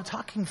goes, we're not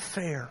talking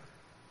fair.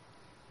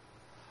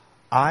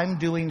 I'm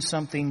doing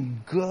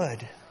something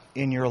good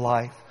in your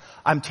life.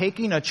 I'm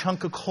taking a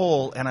chunk of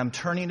coal and I'm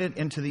turning it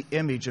into the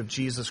image of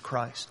Jesus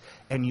Christ.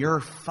 And you're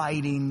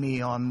fighting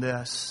me on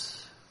this.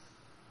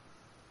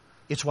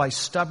 It's why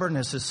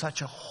stubbornness is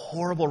such a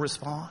horrible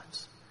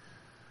response.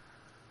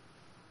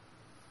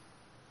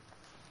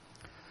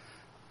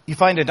 You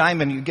find a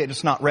diamond,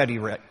 it's not ready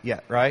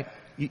yet, right?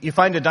 You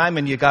find a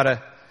diamond, you got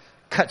to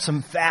cut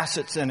some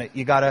facets in it.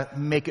 You got to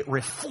make it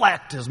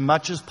reflect as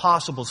much as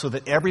possible so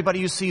that everybody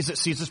who sees it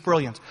sees its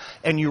brilliance.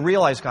 And you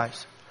realize,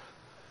 guys,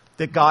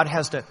 that God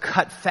has to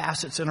cut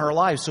facets in our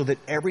lives so that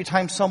every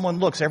time someone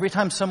looks, every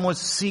time someone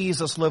sees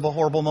us live a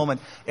horrible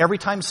moment, every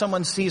time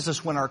someone sees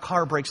us when our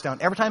car breaks down,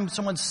 every time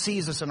someone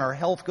sees us and our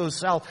health goes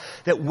south,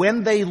 that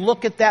when they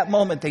look at that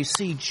moment, they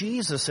see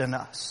Jesus in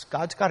us.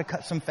 God's got to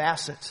cut some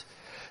facets.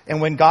 And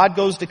when God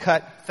goes to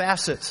cut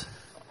facets,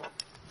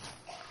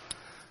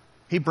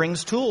 He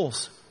brings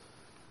tools.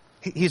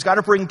 He's got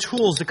to bring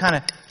tools to kind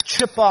of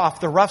chip off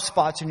the rough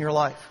spots in your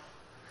life.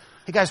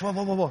 Hey guys,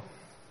 whoa.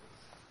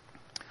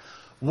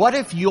 What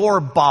if your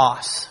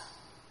boss,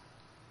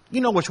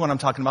 you know which one I'm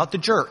talking about, the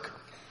jerk.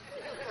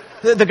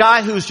 The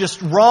guy who's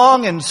just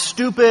wrong and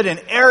stupid and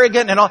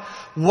arrogant and all.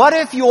 What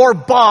if your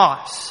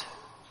boss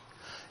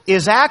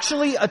is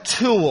actually a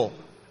tool?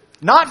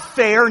 Not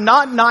fair,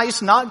 not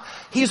nice,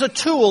 he's a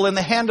tool in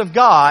the hand of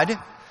God,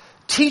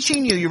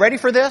 teaching you ready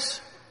for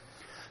this?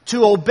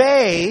 To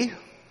obey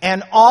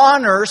and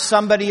honor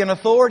somebody in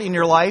authority in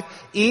your life,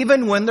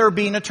 even when they're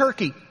being a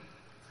turkey.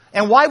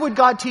 And why would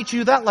God teach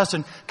you that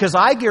lesson? Because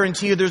I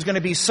guarantee you there's going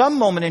to be some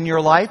moment in your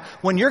life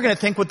when you're going to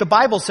think what the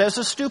Bible says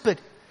is stupid.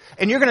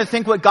 And you're going to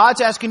think what God's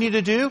asking you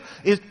to do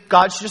is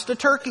God's just a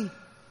turkey.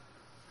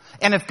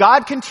 And if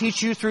God can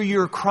teach you through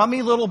your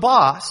crummy little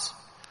boss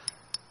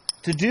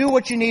to do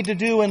what you need to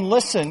do and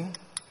listen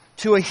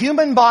to a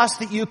human boss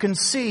that you can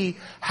see,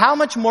 how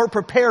much more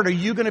prepared are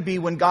you going to be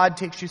when God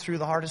takes you through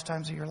the hardest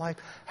times of your life?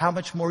 How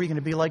much more are you going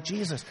to be like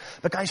Jesus?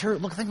 But guys,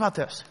 think about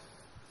this.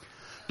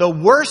 The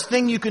worst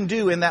thing you can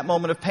do in that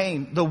moment of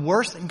pain, the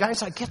worst thing,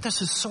 guys, I get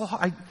this is so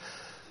hard.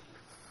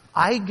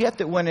 I get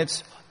that when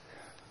it's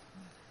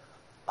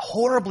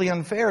horribly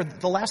unfair,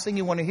 the last thing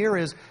you want to hear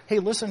is, hey,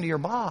 listen to your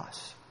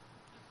boss.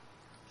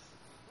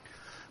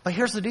 But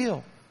here's the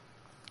deal.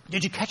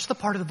 Did you catch the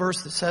part of the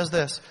verse that says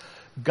this?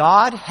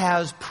 God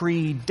has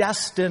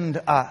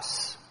predestined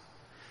us.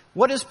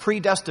 What does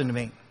predestined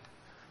mean?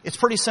 It's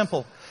pretty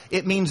simple.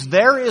 It means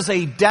there is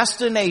a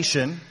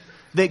destination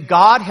that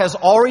God has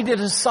already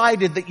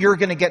decided that you're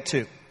going to get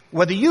to.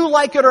 Whether you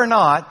like it or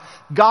not,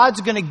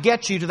 God's going to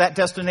get you to that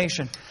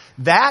destination.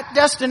 That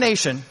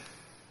destination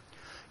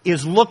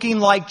is looking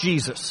like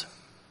Jesus.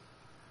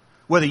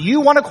 Whether you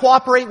want to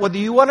cooperate, whether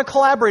you want to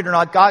collaborate or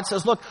not, God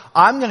says, look,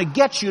 I'm going to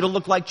get you to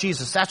look like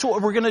Jesus. That's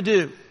what we're going to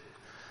do.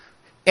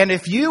 And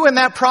if you in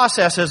that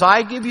process, as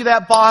I give you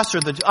that boss or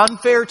the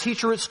unfair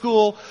teacher at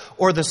school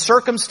or the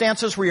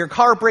circumstances where your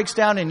car breaks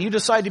down and you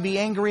decide to be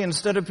angry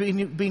instead of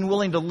being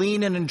willing to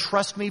lean in and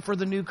trust me for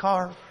the new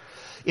car,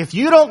 if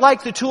you don't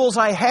like the tools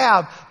I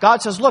have,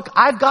 God says, look,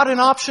 I've got an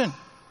option.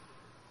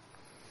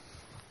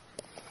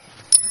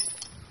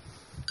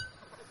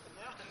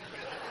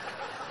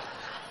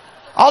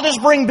 I'll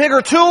just bring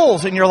bigger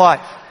tools in your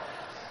life.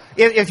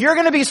 If you're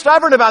going to be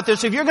stubborn about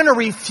this, if you're going to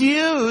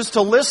refuse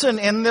to listen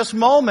in this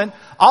moment,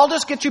 I'll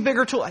just get you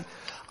bigger tools.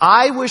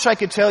 I wish I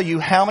could tell you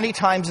how many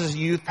times as a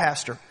youth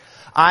pastor,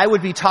 I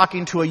would be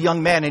talking to a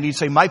young man and he'd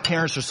say, my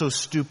parents are so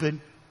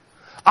stupid.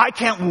 I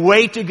can't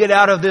wait to get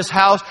out of this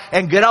house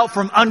and get out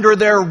from under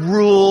their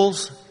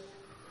rules.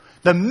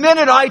 The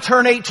minute I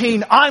turn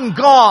 18, I'm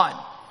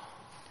gone.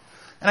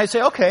 And I'd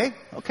say, okay,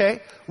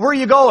 where are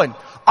you going?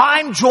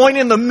 I'm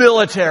joining the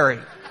military.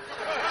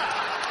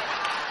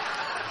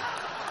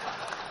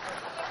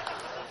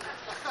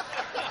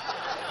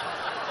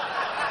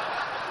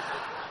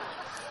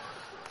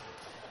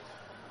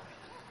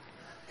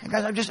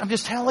 Guys, I'm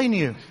just telling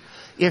you,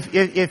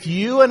 if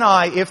you and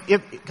I,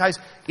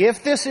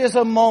 if this is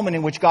a moment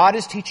in which God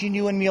is teaching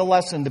you and me a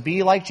lesson to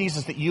be like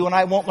Jesus that you and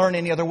I won't learn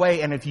any other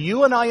way, and if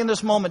you and I in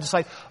this moment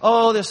decide,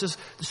 oh, this is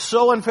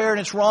so unfair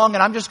and it's wrong,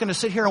 and I'm just going to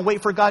sit here and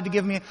wait for God to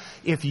give me,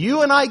 if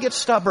you and I get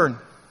stubborn,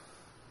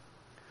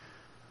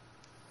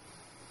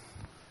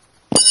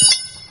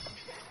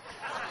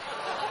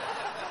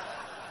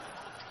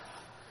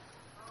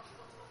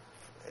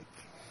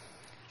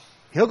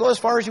 He'll go as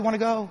far as you want to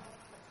go.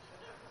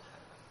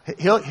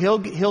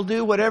 He'll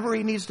do whatever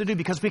he needs to do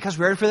because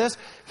ready for this?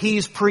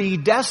 He's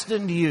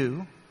predestined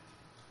you.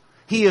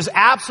 He is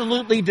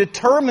absolutely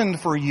determined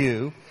for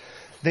you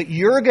that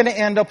you're going to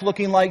end up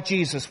looking like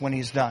Jesus when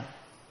he's done.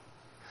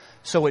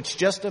 So it's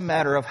just a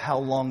matter of how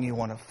long you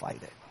want to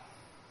fight it.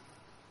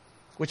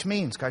 Which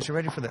means, guys, you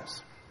ready for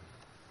this?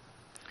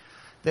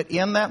 That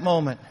in that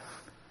moment,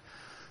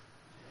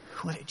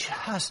 when it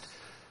just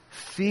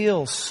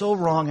feels so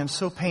wrong and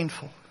so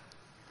painful,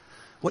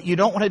 what you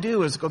don't want to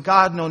do is go,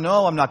 God,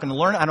 no, I'm not going to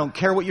learn it. I don't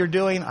care what you're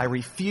doing. I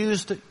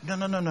refuse to.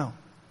 No.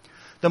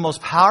 The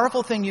most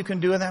powerful thing you can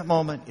do in that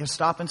moment is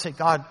stop and say,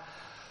 God,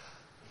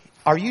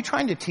 are you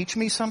trying to teach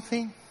me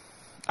something?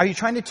 Are you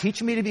trying to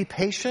teach me to be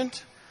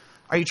patient?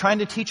 Are you trying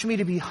to teach me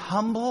to be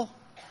humble?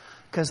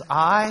 Because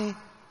I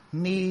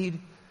need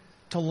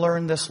to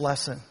learn this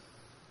lesson.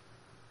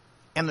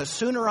 And the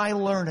sooner I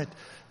learn it,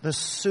 the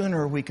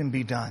sooner we can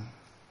be done.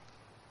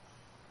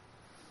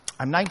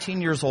 I'm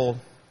 19 years old.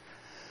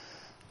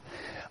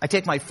 I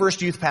take my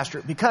first youth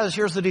pastorate because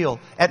here's the deal.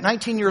 At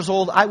 19 years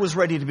old, I was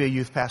ready to be a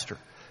youth pastor.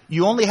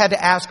 You only had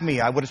to ask me.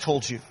 I would have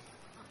told you.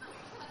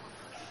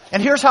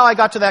 And here's how I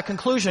got to that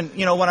conclusion.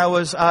 You know, when I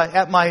was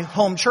at my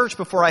home church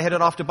before I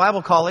headed off to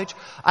Bible college,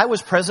 I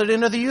was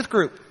president of the youth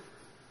group.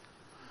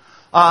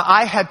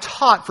 I had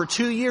taught for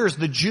 2 years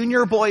the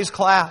junior boys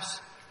class.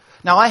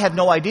 Now, I had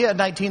no idea at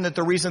 19 that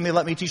the reason they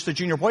let me teach the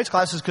junior boys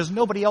class is because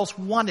nobody else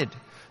wanted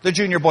the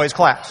junior boys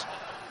class.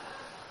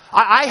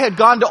 I had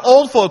gone to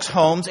old folks'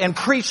 homes and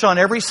preached on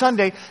every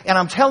Sunday, and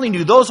I'm telling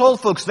you, those old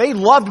folks, they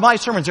loved my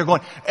sermons. They're going,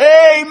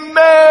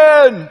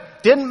 amen!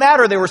 Didn't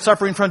matter they were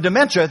suffering from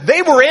dementia.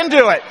 They were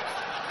into it.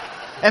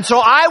 And so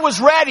I was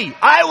ready.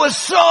 I was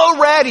so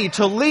ready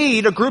to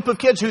lead a group of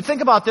kids who,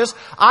 think about this,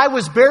 I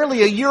was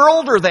barely a year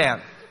older than.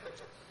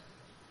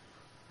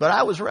 But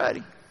I was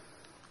ready.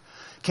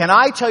 Can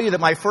I tell you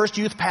that my first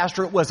youth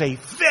pastorate was a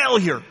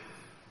failure?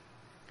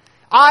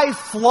 I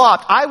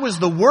flopped. I was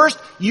the worst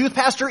youth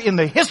pastor in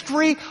the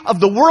history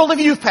of the world of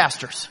youth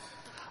pastors.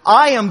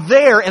 I am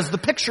there as the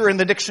picture in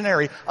the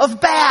dictionary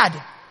of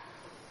bad.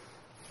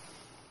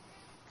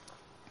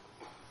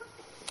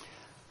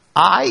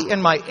 I,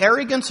 in my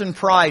arrogance and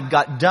pride,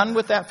 got done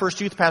with that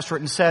first youth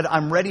pastorate and said,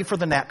 I'm ready for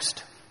the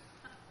next.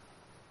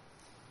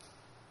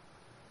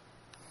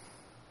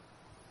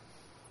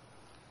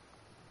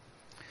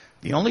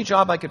 The only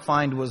job I could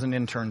find was an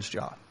intern's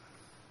job.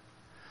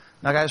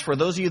 Now, guys, for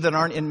those of you that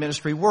aren't in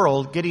ministry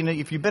world,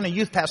 if you've been a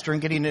youth pastor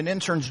and getting an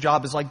intern's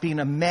job is like being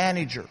a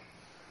manager.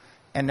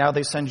 And now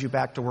they send you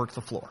back to work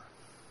the floor.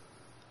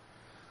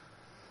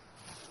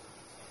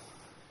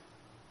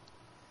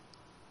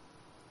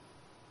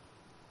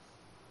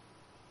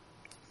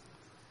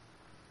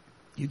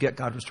 You get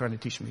God was trying to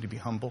teach me to be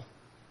humble.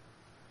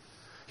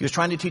 He was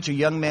trying to teach a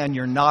young man,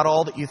 you're not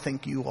all that you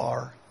think you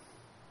are.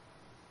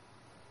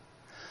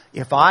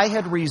 If I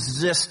had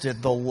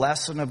resisted the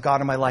lesson of God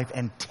in my life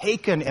and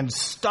taken and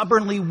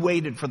stubbornly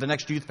waited for the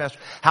next youth pastor,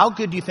 how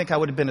good do you think I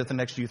would have been at the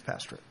next youth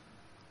pastorate?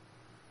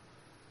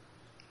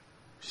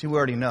 See, we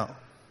already know.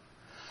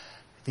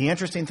 The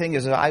interesting thing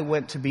is that I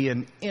went to be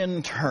an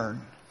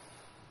intern,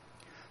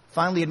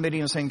 finally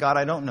admitting and saying, God,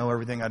 I don't know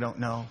everything I don't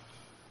know.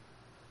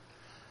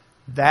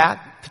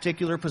 That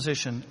particular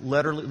position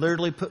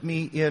literally put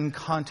me in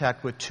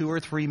contact with 2 or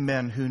 3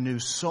 men who knew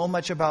so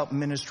much about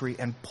ministry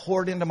and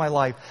poured into my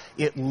life.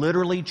 It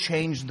literally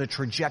changed the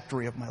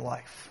trajectory of my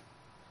life.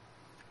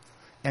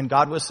 And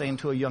God was saying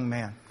to a young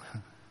man,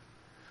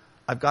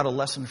 I've got a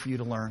lesson for you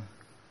to learn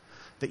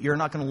that you're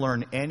not going to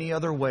learn any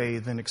other way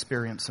than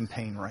experience some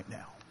pain right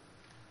now.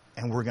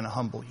 And we're going to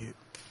humble you.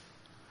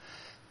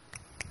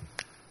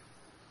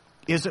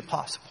 Is it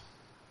possible?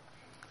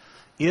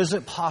 Is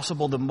it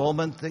possible the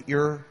moment that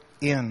you're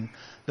in,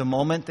 the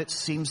moment that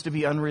seems to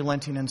be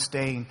unrelenting and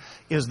staying,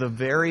 is the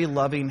very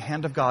loving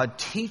hand of God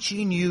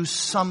teaching you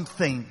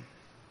something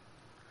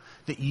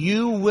that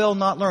you will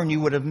not learn,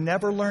 you would have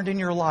never learned in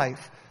your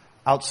life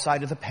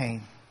outside of the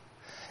pain?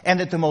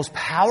 And that the most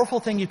powerful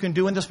thing you can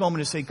do in this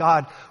moment is say,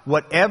 God,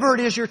 whatever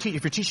it is you're teaching,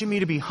 if you're teaching me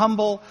to be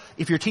humble,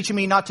 if you're teaching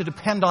me not to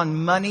depend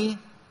on money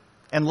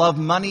and love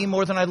money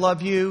more than I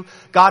love you.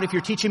 God, if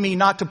you're teaching me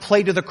not to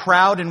play to the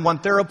crowd and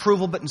want their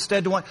approval, but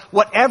instead to want,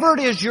 whatever it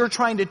is you're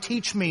trying to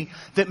teach me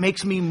that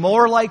makes me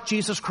more like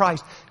Jesus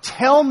Christ,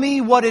 tell me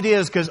what it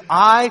is, because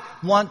I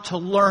want to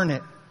learn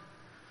it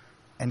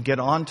and get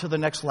on to the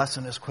next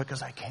lesson as quick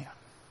as I can.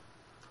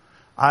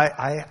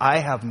 I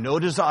have no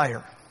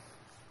desire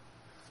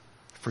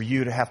for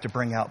you to have to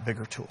bring out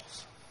bigger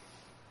tools.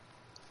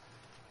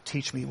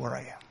 Teach me where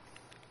I am.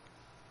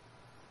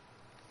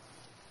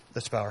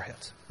 Let's bow our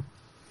heads.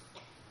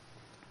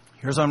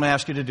 Here's what I'm going to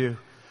ask you to do.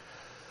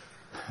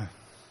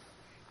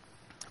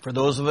 For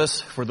those of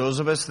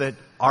us that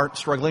aren't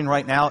struggling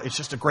right now, it's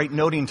just a great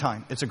noting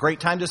time. It's a great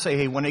time to say,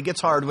 hey, when it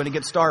gets hard, when it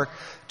gets dark,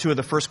 2 of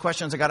the first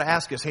questions I got to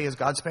ask is, hey, is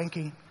God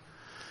spanking?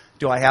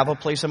 Do I have a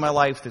place in my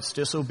life that's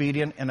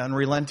disobedient and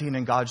unrelenting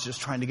and God's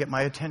just trying to get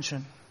my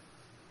attention?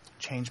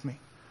 Change me.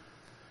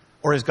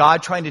 Or is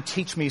God trying to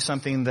teach me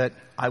something that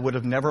I would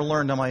have never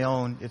learned on my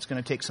own? It's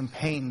going to take some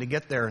pain to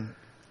get there, and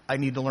I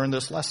need to learn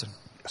this lesson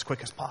as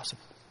quick as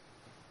possible.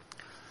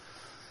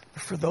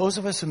 But for those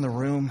of us in the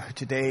room who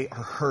today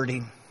are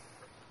hurting,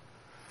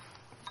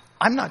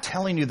 I'm not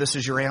telling you this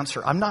is your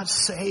answer. I'm not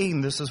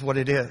saying this is what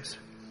it is.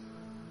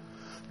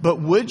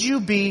 But would you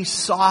be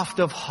soft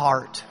of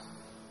heart?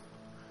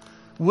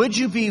 Would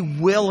you be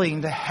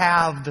willing to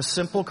have the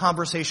simple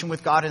conversation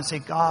with God and say,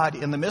 God,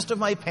 in the midst of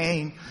my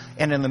pain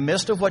and in the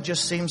midst of what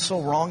just seems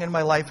so wrong in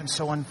my life and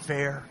so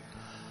unfair,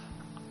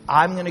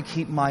 I'm going to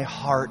keep my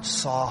heart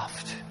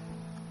soft.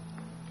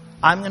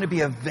 I'm going to be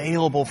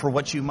available for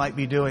what you might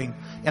be doing.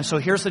 And so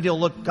here's the deal.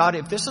 Look, God,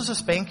 if this is a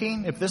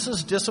spanking, if this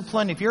is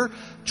discipline, if you're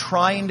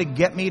trying to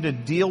get me to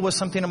deal with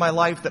something in my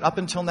life that up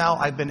until now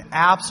I've been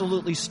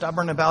absolutely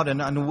stubborn about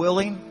and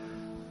unwilling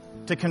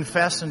to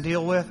confess and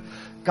deal with,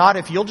 God,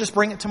 if you'll just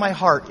bring it to my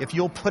heart, if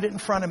you'll put it in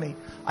front of me,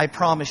 I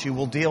promise you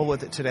we'll deal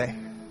with it today.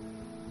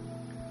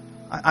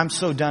 I'm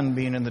so done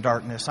being in the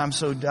darkness. I'm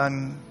so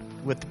done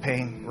with the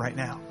pain right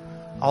now.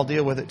 I'll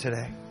deal with it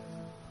today.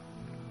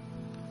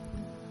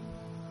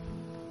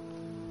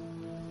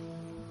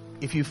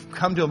 If you've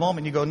come to a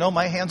moment, you go, no,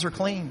 my hands are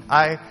clean.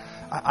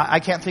 I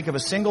can't think of a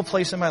single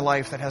place in my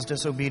life that has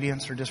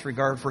disobedience or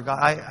disregard for God.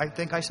 I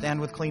think I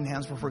stand with clean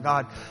hands before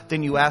God.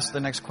 Then you ask the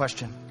next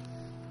question.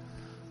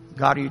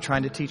 God, are you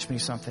trying to teach me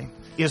something?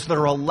 Is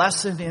there a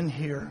lesson in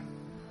here?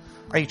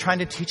 Are you trying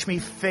to teach me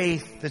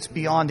faith that's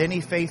beyond any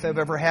faith I've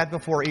ever had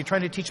before? Are you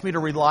trying to teach me to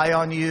rely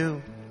on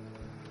you?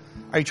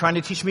 Are you trying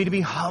to teach me to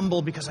be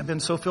humble because I've been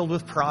so filled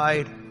with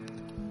pride?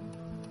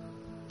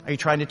 Are you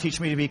trying to teach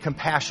me to be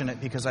compassionate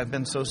because I've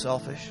been so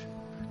selfish?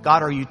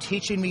 God, are you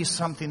teaching me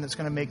something that's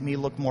going to make me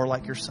look more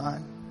like your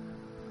Son?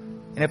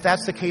 And if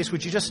that's the case,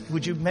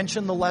 would you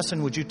mention the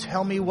lesson? Would you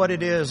tell me what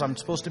it is I'm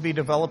supposed to be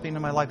developing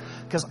in my life?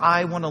 Because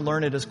I want to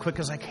learn it as quick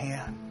as I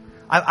can.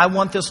 I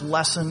want this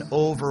lesson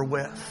over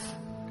with.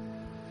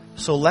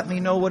 So let me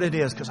know what it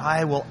is, because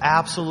I will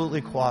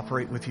absolutely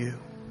cooperate with you.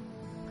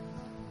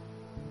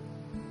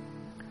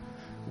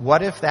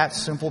 What if that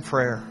simple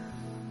prayer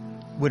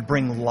would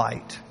bring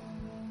light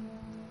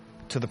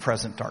to the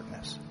present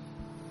darkness?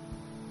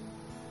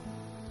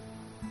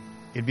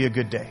 It'd be a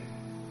good day.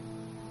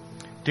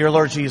 Dear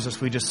Lord Jesus,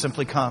 we just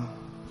simply come.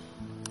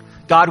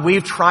 God,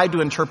 we've tried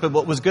to interpret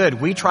what was good.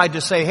 We tried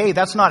to say, hey,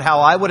 that's not how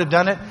I would have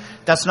done it.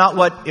 That's not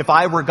what, if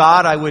I were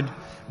God, I would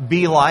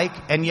be like.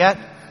 And yet,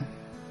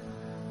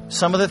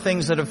 some of the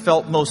things that have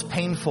felt most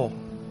painful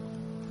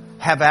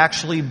have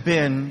actually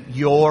been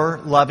your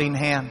loving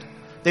hand.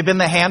 They've been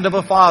the hand of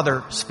a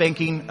father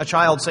spanking a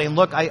child, saying,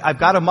 look, I've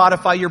got to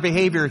modify your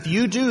behavior. If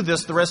you do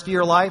this the rest of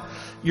your life,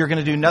 you're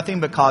going to do nothing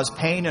but cause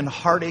pain and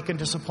heartache and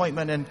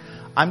disappointment. And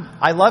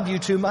I love you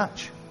too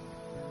much.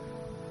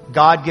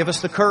 God, give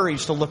us the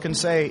courage to look and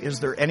say, is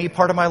there any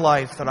part of my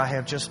life that I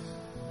have just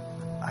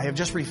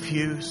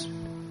refused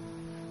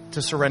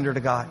to surrender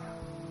to God,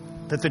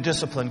 that the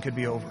discipline could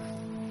be over?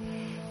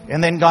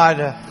 And then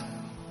God,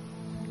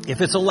 if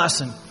it's a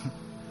lesson,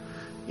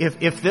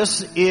 if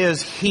this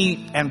is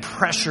heat and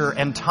pressure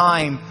and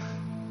time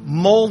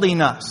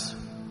molding us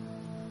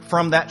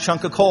from that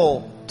chunk of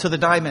coal to the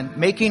diamond,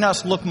 making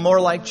us look more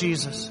like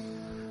Jesus,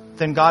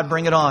 then God,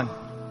 bring it on.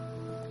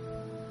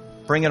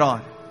 Bring it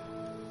on.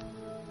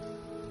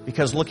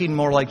 Because looking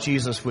more like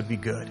Jesus would be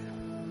good.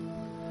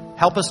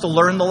 Help us to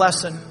learn the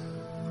lesson.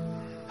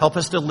 Help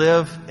us to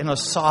live in a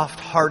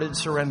soft-hearted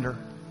surrender,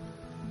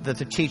 that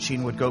the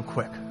teaching would go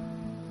quick.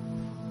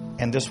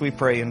 And this we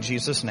pray in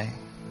Jesus' name.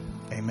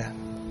 Amen.